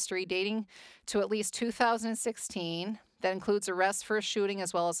criminal history dating to at least 2016 that includes arrests for a shooting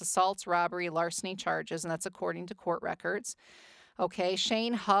as well as assaults, robbery, larceny charges, and that's according to court records. Okay,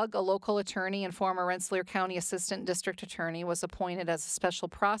 Shane Hugg, a local attorney and former Rensselaer County Assistant District Attorney, was appointed as a special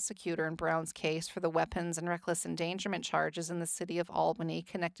prosecutor in Brown's case for the weapons and reckless endangerment charges in the city of Albany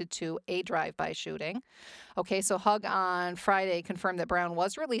connected to a drive-by shooting. Okay, so Hugg on Friday confirmed that Brown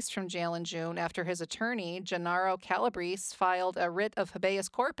was released from jail in June after his attorney, Gennaro Calabrese, filed a writ of habeas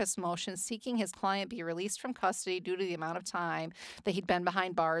corpus motion seeking his client be released from custody due to the amount of time that he'd been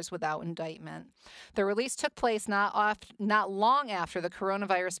behind bars without indictment. The release took place not long after the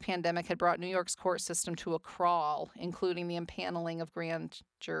coronavirus pandemic had brought New York's court system to a crawl, including the impaneling of grand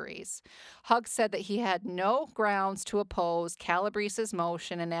juries. Hugg said that he had no grounds to oppose Calabrese's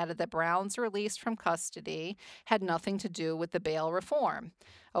motion and added that Brown's release from custody had nothing to do with the bail reform.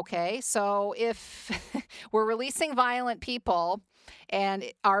 Okay, so if we're releasing violent people and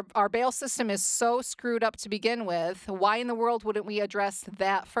our bail system is so screwed up to begin with, why in the world wouldn't we address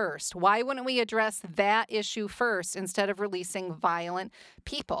that first? Why wouldn't we address that issue first instead of releasing violent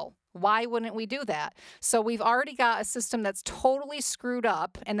people? Why wouldn't we do that? So we've already got a system that's totally screwed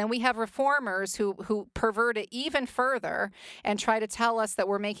up, and then we have reformers who pervert it even further and try to tell us that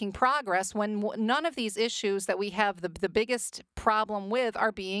we're making progress when none of these issues that we have the biggest problem with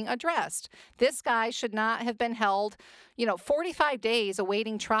are being addressed. This guy should not have been held 45 days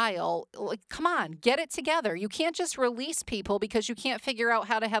awaiting trial. Like, come on, get it together. You can't just release people because you can't figure out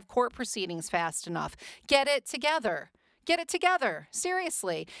how to have court proceedings fast enough. Get it together. Get it together,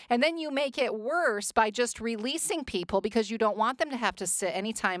 seriously. And then you make it worse by just releasing people because you don't want them to have to sit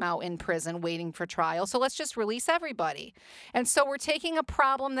any time out in prison waiting for trial. So let's just release everybody. And so we're taking a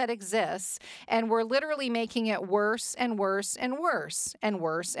problem that exists and we're literally making it worse and worse and worse and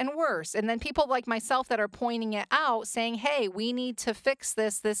worse and worse. And then people like myself that are pointing it out saying, hey, we need to fix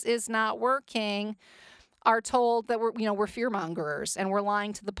this. This is not working. Are told that we're fear-mongers and we're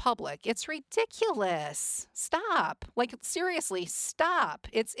lying to the public. It's ridiculous. Stop. Like, seriously, stop.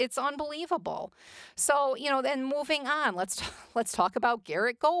 It's unbelievable. So, then moving on, let's talk about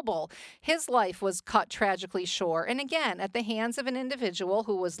Garrett Goebel. His life was cut tragically short. And again, at the hands of an individual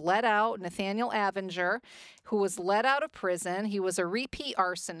who was let out, Nathaniel Avenger, who was let out of prison. He was a repeat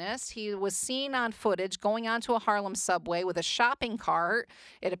arsonist. He was seen on footage going onto a Harlem subway with a shopping cart.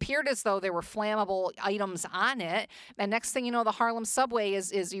 It appeared as though there were flammable items on it. And next thing you know, the Harlem subway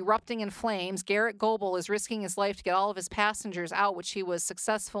is erupting in flames. Garrett Goebel is risking his life to get all of his passengers out, which he was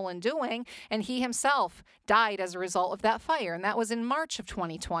successful in doing. And he himself died as a result of that fire. And that was in March of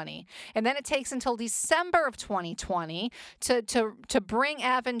 2020. And then it takes until December of 2020 to bring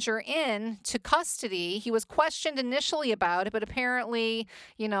Avenger in to custody. He was questioned initially about it, but apparently,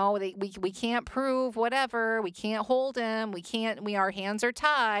 we can't prove whatever. We can't hold him. Our hands are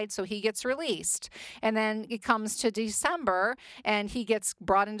tied, so he gets released. And then it comes to December, and he gets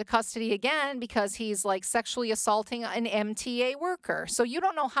brought into custody again because he's like sexually assaulting an MTA worker. So you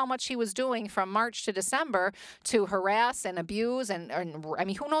don't know how much he was doing from March to December to harass and abuse. And I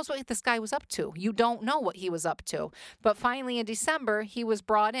mean, who knows what this guy was up to? You don't know what he was up to. But finally, in December, he was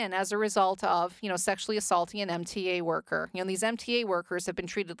brought in as a result of, sexually assaulting an MTA worker. These MTA workers have been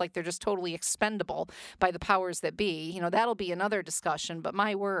treated like they're just totally expendable by the powers that be. That'll be another discussion. But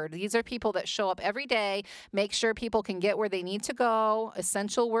my word, these are people that show up every day, make sure people can get where they need to go.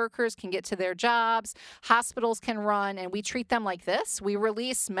 Essential workers can get to their jobs. Hospitals can run, and we treat them like this. We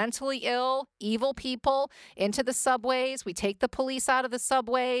release mentally ill, evil people into the subways. We take the police out of the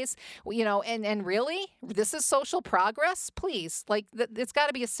subways. And really, this is social progress? Please, it's got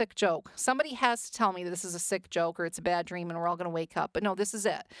to be a sick joke. Somebody has to tell me that this is a sick joke or it's a bad dream and we're all going to wake up. But no, this is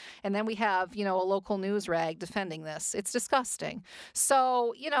it. And then we have, a local news rag defending this. It's disgusting.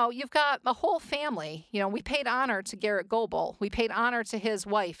 So, you've got a whole family. We paid honor to Garrett Goebel. We paid honor to his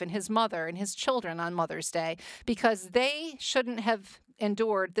wife and his mother and his children on Mother's Day because they shouldn't have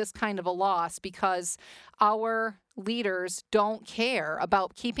endured this kind of a loss because our leaders don't care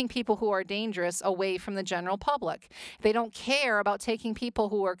about keeping people who are dangerous away from the general public. They don't care about taking people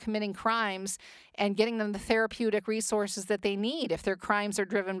who are committing crimes and getting them the therapeutic resources that they need if their crimes are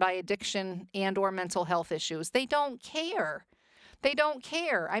driven by addiction and or mental health issues. They don't care. They don't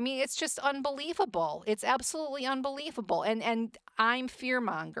care. I mean, it's just unbelievable. It's absolutely unbelievable. And I'm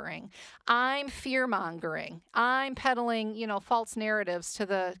fear-mongering. I'm peddling, false narratives to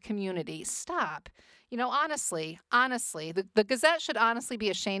the community. Stop. Honestly, the Gazette should honestly be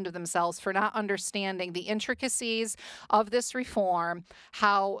ashamed of themselves for not understanding the intricacies of this reform,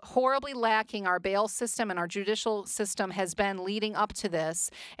 how horribly lacking our bail system and our judicial system has been leading up to this,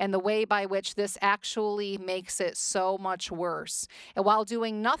 and the way by which this actually makes it so much worse. And while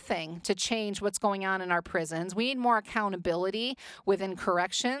doing nothing to change what's going on in our prisons, we need more accountability within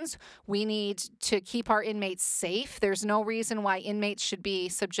corrections. We need to keep our inmates safe. There's no reason why inmates should be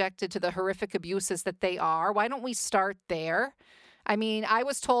subjected to the horrific abuses that they are. Why don't we start there? I mean, I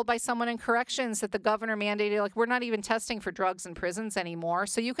was told by someone in corrections that the governor mandated, like, we're not even testing for drugs in prisons anymore.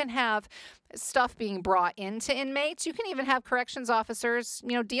 So you can have stuff being brought into inmates. You can even have corrections officers,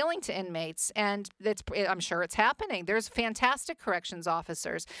 dealing to inmates. And I'm sure it's happening. There's fantastic corrections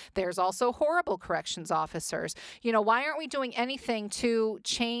officers. There's also horrible corrections officers. Why aren't we doing anything to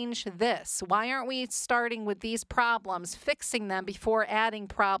change this? Why aren't we starting with these problems, fixing them before adding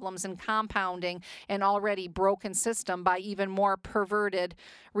problems and compounding an already broken system by even more perverted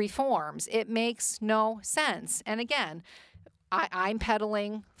reforms? It makes no sense. And again, I'm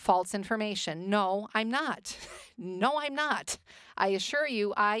peddling false information. No, I'm not. No, I'm not. I assure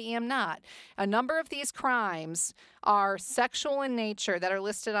you, I am not. A number of these crimes are sexual in nature that are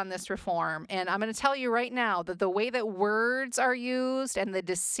listed on this reform. And I'm going to tell you right now that the way that words are used and the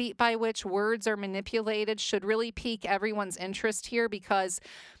deceit by which words are manipulated should really pique everyone's interest here, because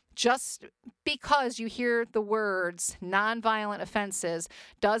just because you hear the words nonviolent offenses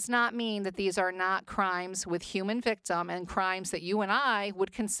does not mean that these are not crimes with human victim and crimes that you and I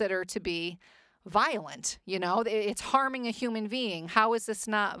would consider to be violent. It's harming a human being. How is this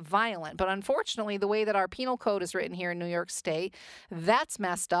not violent? But unfortunately, the way that our penal code is written here in New York State, that's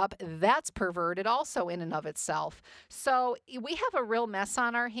messed up. That's perverted also in and of itself. So we have a real mess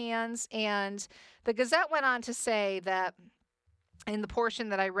on our hands. And the Gazette went on to say that in the portion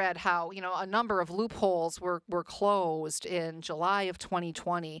that I read, how, a number of loopholes were closed in July of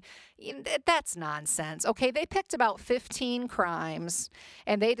 2020. That's nonsense. Okay, they picked about 15 crimes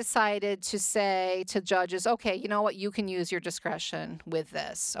and they decided to say to judges, okay, you know what, you can use your discretion with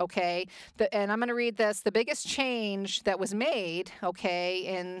this, okay? And I'm going to read this. The biggest change that was made, okay,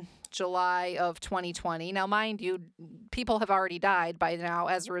 in July of 2020. Now, mind you, people have already died by now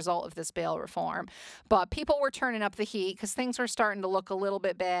as a result of this bail reform, but people were turning up the heat because things were starting to look a little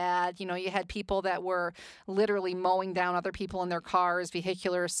bit bad. You had people that were literally mowing down other people in their cars,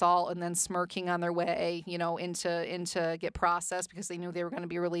 vehicular assault, and then smirking on their way, into get processed because they knew they were going to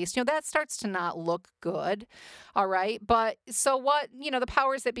be released. That starts to not look good. All right. But so what, the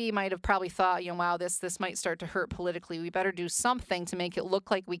powers that be might have probably thought, wow, this might start to hurt politically. We better do something to make it look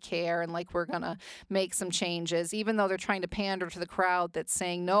like we care and like we're going to make some changes, even though they're trying to pander to the crowd that's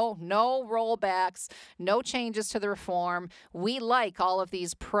saying no rollbacks, no changes to the reform. We like all of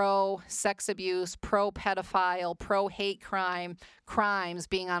these pro-sex abuse, pro-pedophile, pro-hate crimes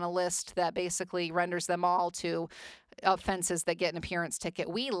being on a list that basically renders them all to offenses that get an appearance ticket.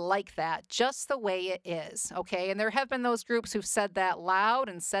 We like that just the way it is, okay? And there have been those groups who've said that loud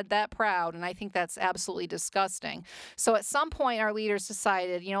and said that proud, and I think that's absolutely disgusting. So at some point, our leaders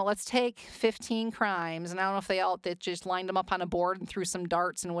decided, let's take 15 crimes, and I don't know if they just lined them up on a board and threw some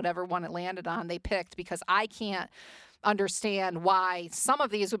darts and whatever one it landed on, they picked, because I can't understand why some of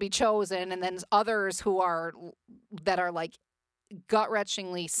these would be chosen and then others that are like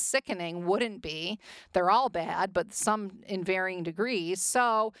gut-wrenchingly sickening wouldn't be. They're all bad, but some in varying degrees.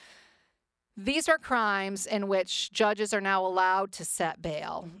 So these are crimes in which judges are now allowed to set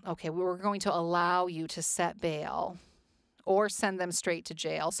bail. Okay, we're going to allow you to set bail or send them straight to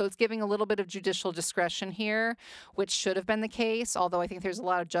jail. So it's giving a little bit of judicial discretion here, which should have been the case, although I think there's a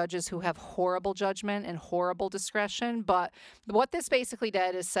lot of judges who have horrible judgment and horrible discretion. But what this basically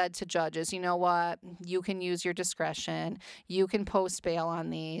did is said to judges, you know what, you can use your discretion, you can post bail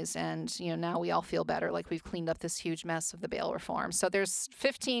on these, and now we all feel better, like we've cleaned up this huge mess of the bail reform. So there's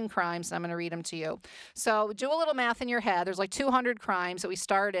 15 crimes, and I'm going to read them to you. So do a little math in your head. There's like 200 crimes that we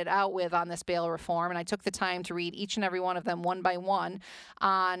started out with on this bail reform, and I took the time to read each and every one of them one by one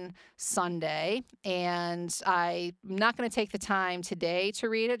on Sunday. And I'm not going to take the time today to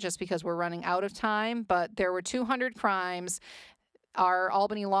read it just because we're running out of time, but there were 200 crimes. Our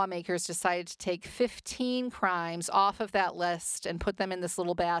Albany lawmakers decided to take 15 crimes off of that list and put them in this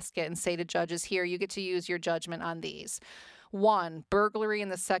little basket and say to judges, here, you get to use your judgment on these. 1, burglary in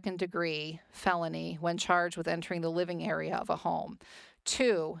the second degree felony when charged with entering the living area of a home.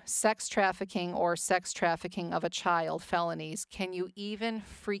 2, sex trafficking or sex trafficking of a child felonies. Can you even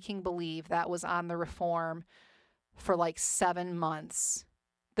freaking believe that was on the reform for like 7 months?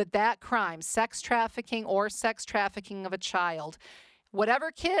 That crime, sex trafficking or sex trafficking of a child,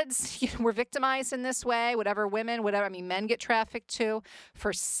 whatever kids were victimized in this way, whatever women, whatever, I mean, men get trafficked too,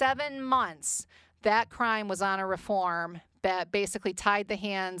 for 7 months, that crime was on a reform that basically tied the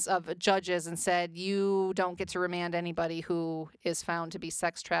hands of judges and said, you don't get to remand anybody who is found to be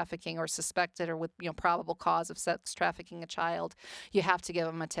sex trafficking or suspected or with probable cause of sex trafficking a child. You have to give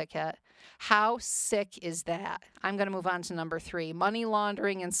them a ticket. How sick is that? I'm going to move on to number 3, money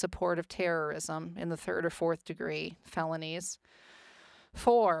laundering in support of terrorism in the 3rd or 4th degree felonies.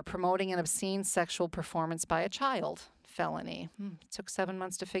 4, promoting an obscene sexual performance by a child. Felony. Took 7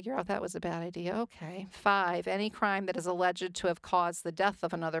 months to figure out that was a bad idea. Okay. 5, any crime that is alleged to have caused the death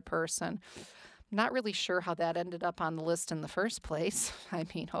of another person. Not really sure how that ended up on the list in the first place. I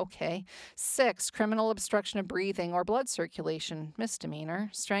mean, okay. 6, criminal obstruction of breathing or blood circulation, misdemeanor.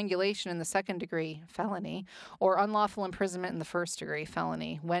 Strangulation in the 2nd degree, felony. Or unlawful imprisonment in the 1st degree,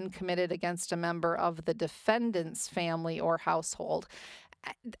 felony, when committed against a member of the defendant's family or household.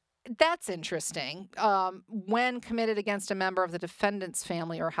 That's interesting. When committed against a member of the defendant's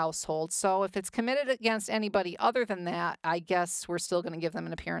family or household. So if it's committed against anybody other than that, I guess we're still going to give them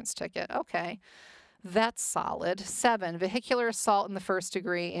an appearance ticket. Okay. That's solid. 7, vehicular assault in the 1st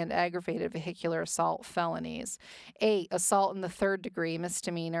degree and aggravated vehicular assault felonies. 8, assault in the 3rd degree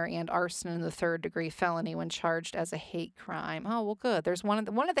misdemeanor and arson in the 3rd degree felony when charged as a hate crime. Oh, well, good. There's one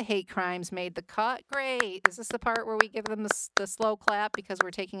of the hate crimes made the cut. Great. Is this the part where we give them the slow clap because we're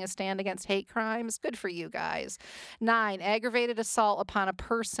taking a stand against hate crimes? Good for you guys. 9, aggravated assault upon a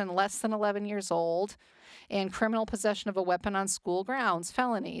person less than 11 years old. And criminal possession of a weapon on school grounds,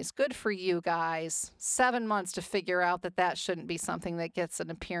 felonies. Good for you guys. 7 months to figure out that shouldn't be something that gets an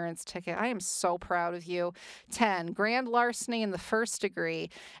appearance ticket. I am so proud of you. 10, grand larceny in the 1st degree,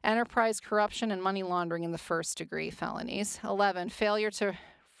 enterprise corruption and money laundering in the 1st degree, felonies. 11, failure to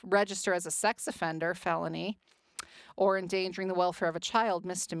register as a sex offender, felony, or endangering the welfare of a child,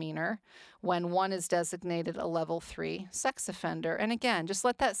 misdemeanor, when one is designated a level 3 sex offender. And again, just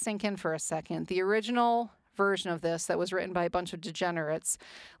let that sink in for a second. The original version of this that was written by a bunch of degenerates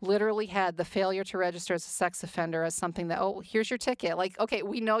literally had the failure to register as a sex offender as something that, oh, here's your ticket. Like, okay,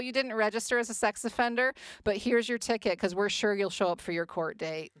 we know you didn't register as a sex offender, but here's your ticket because we're sure you'll show up for your court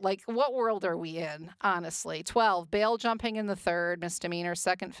date. Like, what world are we in, honestly? 12, bail jumping in the 3rd, misdemeanor,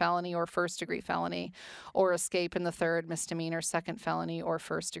 2nd felony or 1st degree felony, or escape in the 3rd, misdemeanor, 2nd felony or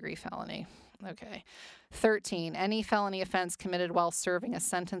 1st degree felony. Okay. 13, any felony offense committed while serving a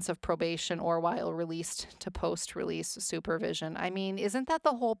sentence of probation or while released to post-release supervision. I mean, isn't that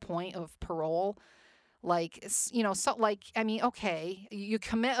the whole point of parole? Like, okay, you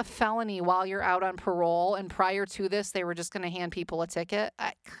commit a felony while you're out on parole, and prior to this, they were just going to hand people a ticket?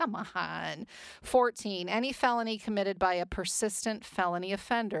 Come on. 14, any felony committed by a persistent felony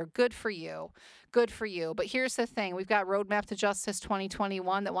offender. Good for you. Good for you. But here's the thing. We've got Roadmap to Justice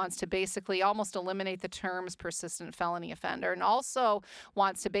 2021 that wants to basically almost eliminate the terms persistent felony offender and also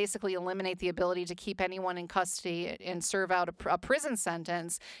wants to basically eliminate the ability to keep anyone in custody and serve out a prison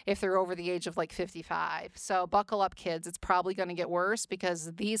sentence if they're over the age of like 55. So buckle up, kids. It's probably going to get worse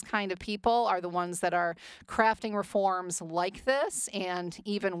because these kind of people are the ones that are crafting reforms like this and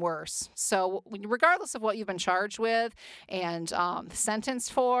even worse. So regardless of what you've been charged with and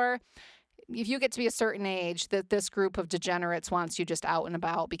sentenced for, if you get to be a certain age, that this group of degenerates wants you just out and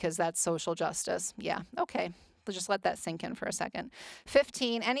about because that's social justice. Yeah, okay. We'll just let that sink in for a second.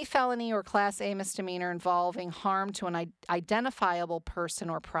 15, any felony or Class A misdemeanor involving harm to an identifiable person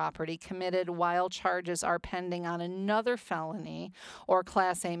or property committed while charges are pending on another felony or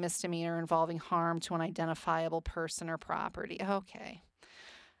Class A misdemeanor involving harm to an identifiable person or property. Okay.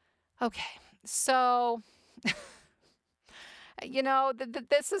 So... that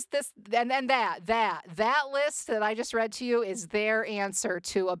list that I just read to you is their answer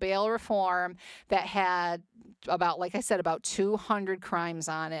to a bail reform that had about 200 crimes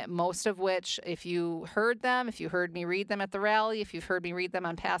on it, most of which, if you heard me read them at the rally, if you've heard me read them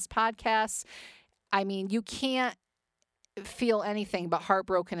on past podcasts, I mean, you can't feel anything but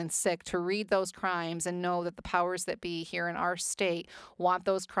heartbroken and sick to read those crimes and know that the powers that be here in our state want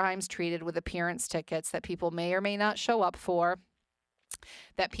those crimes treated with appearance tickets that people may or may not show up for,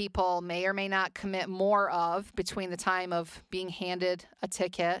 that people may or may not commit more of between the time of being handed a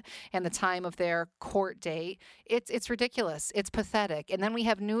ticket and the time of their court date. It's ridiculous. It's pathetic. And then we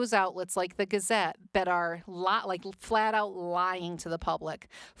have news outlets like the Gazette that are flat out lying to the public.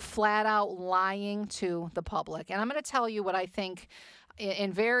 And I'm going to tell you what I think in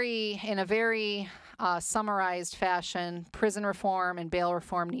a very summarized fashion, prison reform and bail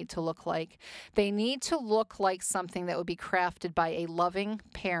reform need to look like. They need to look like something that would be crafted by a loving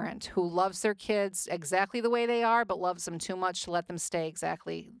parent who loves their kids exactly the way they are, but loves them too much to let them stay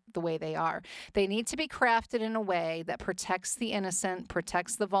exactly the way they are. They need to be crafted in a way that protects the innocent,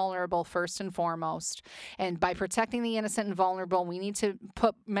 protects the vulnerable first and foremost. And by protecting the innocent and vulnerable, we need to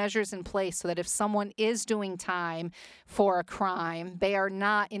put measures in place so that if someone is doing time for a crime, they are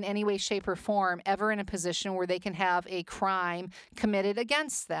not in any way, shape, or form ever in a position where they can have a crime committed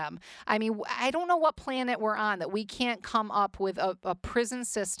against them. I mean, I don't know what planet we're on that we can't come up with a prison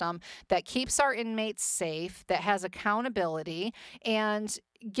system that keeps our inmates safe, that has accountability, and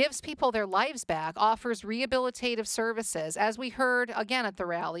gives people their lives back, offers rehabilitative services. As we heard again at the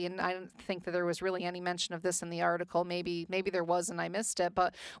rally, and I don't think that there was really any mention of this in the article. Maybe there was and I missed it.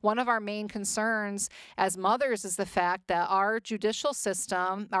 But one of our main concerns as mothers is the fact that our judicial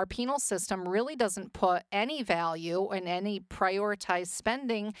system, our penal system, really doesn't put any value and any prioritized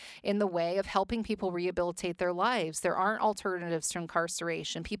spending in the way of helping people rehabilitate their lives. There aren't alternatives to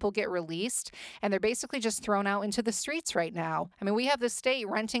incarceration. People get released and they're basically just thrown out into the streets right now. I mean, we have the state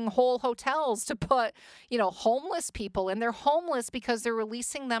renting whole hotels to put, homeless people in. They're homeless because they're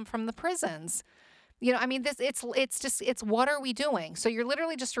releasing them from the prisons. I mean, it's what are we doing? So you're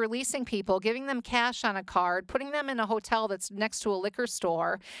literally just releasing people, giving them cash on a card, putting them in a hotel that's next to a liquor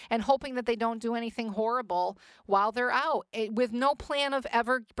store, and hoping that they don't do anything horrible while they're out, with no plan of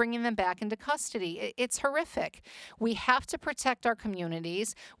ever bringing them back into custody. It's horrific. We have to protect our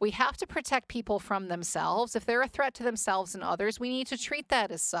communities. We have to protect people from themselves. If they're a threat to themselves and others, we need to treat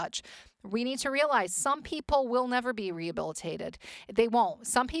that as such. We need to realize some people will never be rehabilitated. They won't.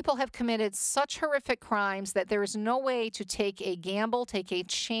 Some people have committed such horrific crimes that there is no way to take a gamble, take a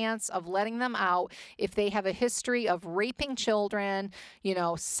chance of letting them out if they have a history of raping children,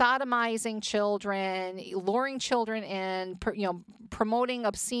 sodomizing children, luring children in, promoting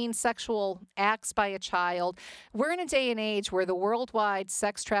obscene sexual acts by a child. We're in a day and age where the worldwide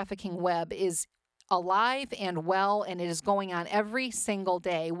sex trafficking web is alive and well, and it is going on every single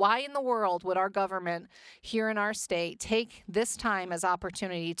day. Why in the world would our government here in our state take this time as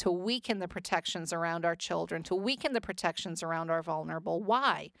opportunity to weaken the protections around our children, to weaken the protections around our vulnerable?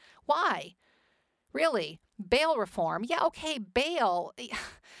 Why? Really? Bail reform? Yeah, okay, bail.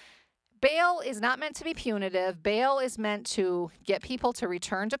 Bail is not meant to be punitive. Bail is meant to get people to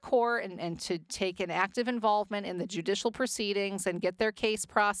return to court and to take an active involvement in the judicial proceedings and get their case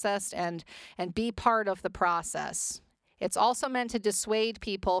processed and be part of the process. It's also meant to dissuade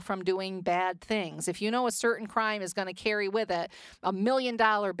people from doing bad things. If you know a certain crime is going to carry with it $1 million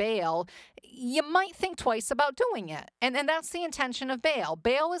bail, you might think twice about doing it. And that's the intention of bail.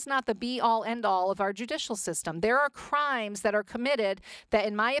 Bail is not the be-all, end-all of our judicial system. There are crimes that are committed that,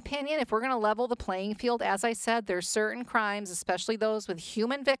 in my opinion, if we're going to level the playing field, as I said, there's certain crimes, especially those with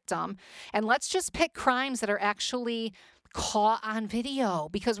human victim, and let's just pick crimes that are actually caught on video,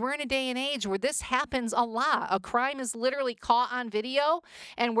 because we're in a day and age where this happens a lot. A crime is literally caught on video,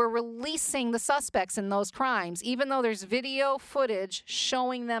 and we're releasing the suspects in those crimes, even though there's video footage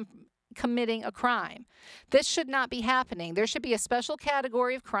showing them committing a crime. This should not be happening. There should be a special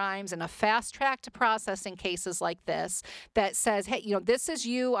category of crimes and a fast track to processing cases like this that says, hey, this is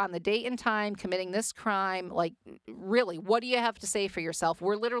you on the date and time committing this crime. Like, really, what do you have to say for yourself?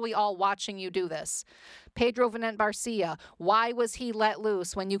 We're literally all watching you do this. Pedro Vinet Barcia, why was he let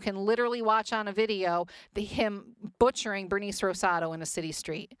loose when you can literally watch on a video him butchering Bernice Rosado in a city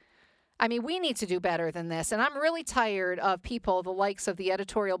street? I mean, we need to do better than this. And I'm really tired of people, the likes of the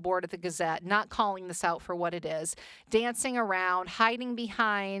editorial board at the Gazette, not calling this out for what it is, dancing around, hiding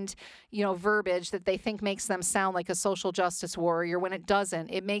behind, verbiage that they think makes them sound like a social justice warrior when it doesn't.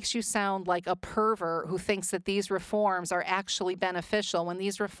 It makes you sound like a pervert who thinks that these reforms are actually beneficial, when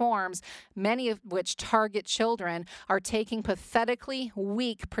these reforms, many of which target children, are taking pathetically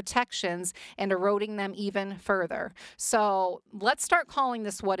weak protections and eroding them even further. So let's start calling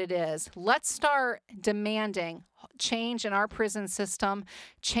this what it is. Let's start demanding change in our prison system,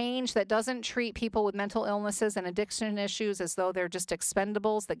 change that doesn't treat people with mental illnesses and addiction issues as though they're just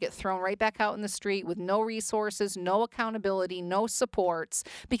expendables that get thrown right back out in the street with no resources, no accountability, no supports,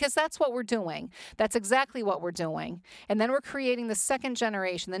 because that's what we're doing. That's exactly what we're doing. And then we're creating the second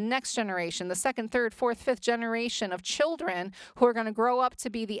generation, the next generation, the second, third, fourth, fifth generation of children who are going to grow up to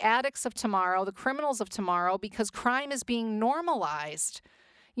be the addicts of tomorrow, the criminals of tomorrow, because crime is being normalized.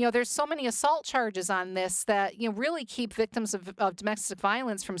 There's so many assault charges on this that, really keep victims of domestic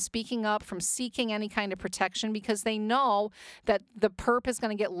violence from speaking up, from seeking any kind of protection because they know that the perp is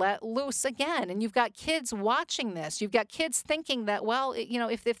going to get let loose again. And you've got kids watching this. You've got kids thinking that, well,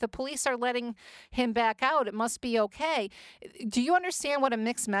 if the police are letting him back out, it must be okay. Do you understand what a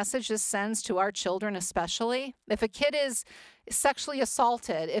mixed message this sends to our children, especially? If a kid is sexually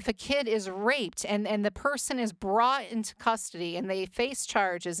assaulted, if a kid is raped and the person is brought into custody and they face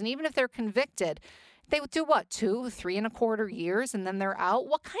charges, and even if they're convicted, they would do what, 2, 3.25 years, and then they're out?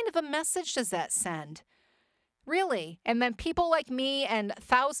 What kind of a message does that send? Really? And then people like me and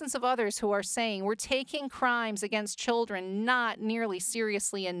thousands of others who are saying we're taking crimes against children not nearly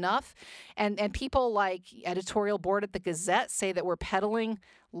seriously enough. And people like editorial board at the Gazette say that we're peddling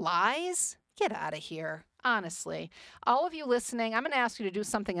lies. Get out of here. Honestly, all of you listening, I'm going to ask you to do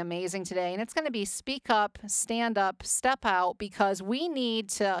something amazing today, and it's going to be speak up, stand up, step out, because we need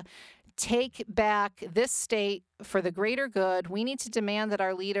to take back this state for the greater good. We need to demand that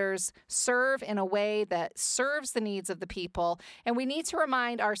our leaders serve in a way that serves the needs of the people. And we need to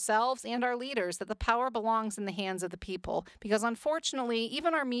remind ourselves and our leaders that the power belongs in the hands of the people, because unfortunately,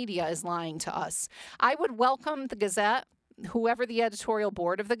 even our media is lying to us. I would welcome the Gazette, whoever the editorial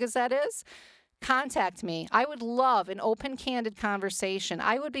board of the Gazette is. Contact me. I would love an open, candid conversation.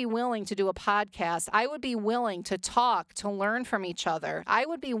 I would be willing to do a podcast. I would be willing to talk, to learn from each other. I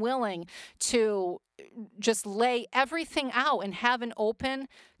would be willing to just lay everything out and have an open,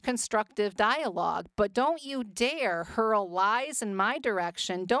 constructive dialogue. But don't you dare hurl lies in my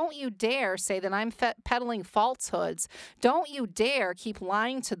direction. Don't you dare say that I'm peddling falsehoods. Don't you dare keep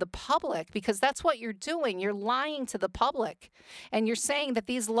lying to the public, because that's what you're doing. You're lying to the public. And you're saying that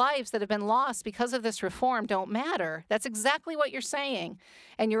these lives that have been lost because of this reform don't matter. That's exactly what you're saying.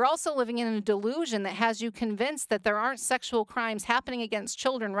 And you're also living in a delusion that has you convinced that there aren't sexual crimes happening against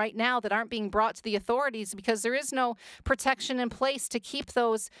children right now that aren't being brought to the authorities because there is no protection in place to keep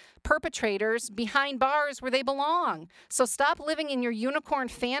those perpetrators behind bars where they belong. So stop living in your unicorn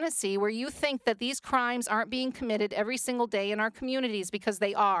fantasy where you think that these crimes aren't being committed every single day in our communities, because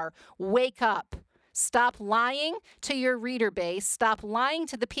they are. Wake up. Stop lying to your reader base, stop lying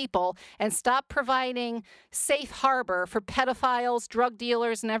to the people, and stop providing safe harbor for pedophiles, drug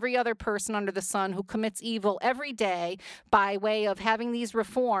dealers, and every other person under the sun who commits evil every day by way of having these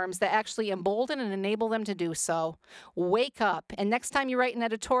reforms that actually embolden and enable them to do so. Wake up. And next time you write an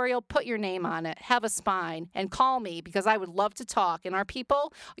editorial, put your name on it, have a spine, and call me, because I would love to talk. And our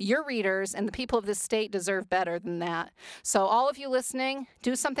people, your readers, and the people of this state deserve better than that. So all of you listening,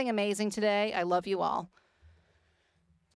 do something amazing today. I love you all.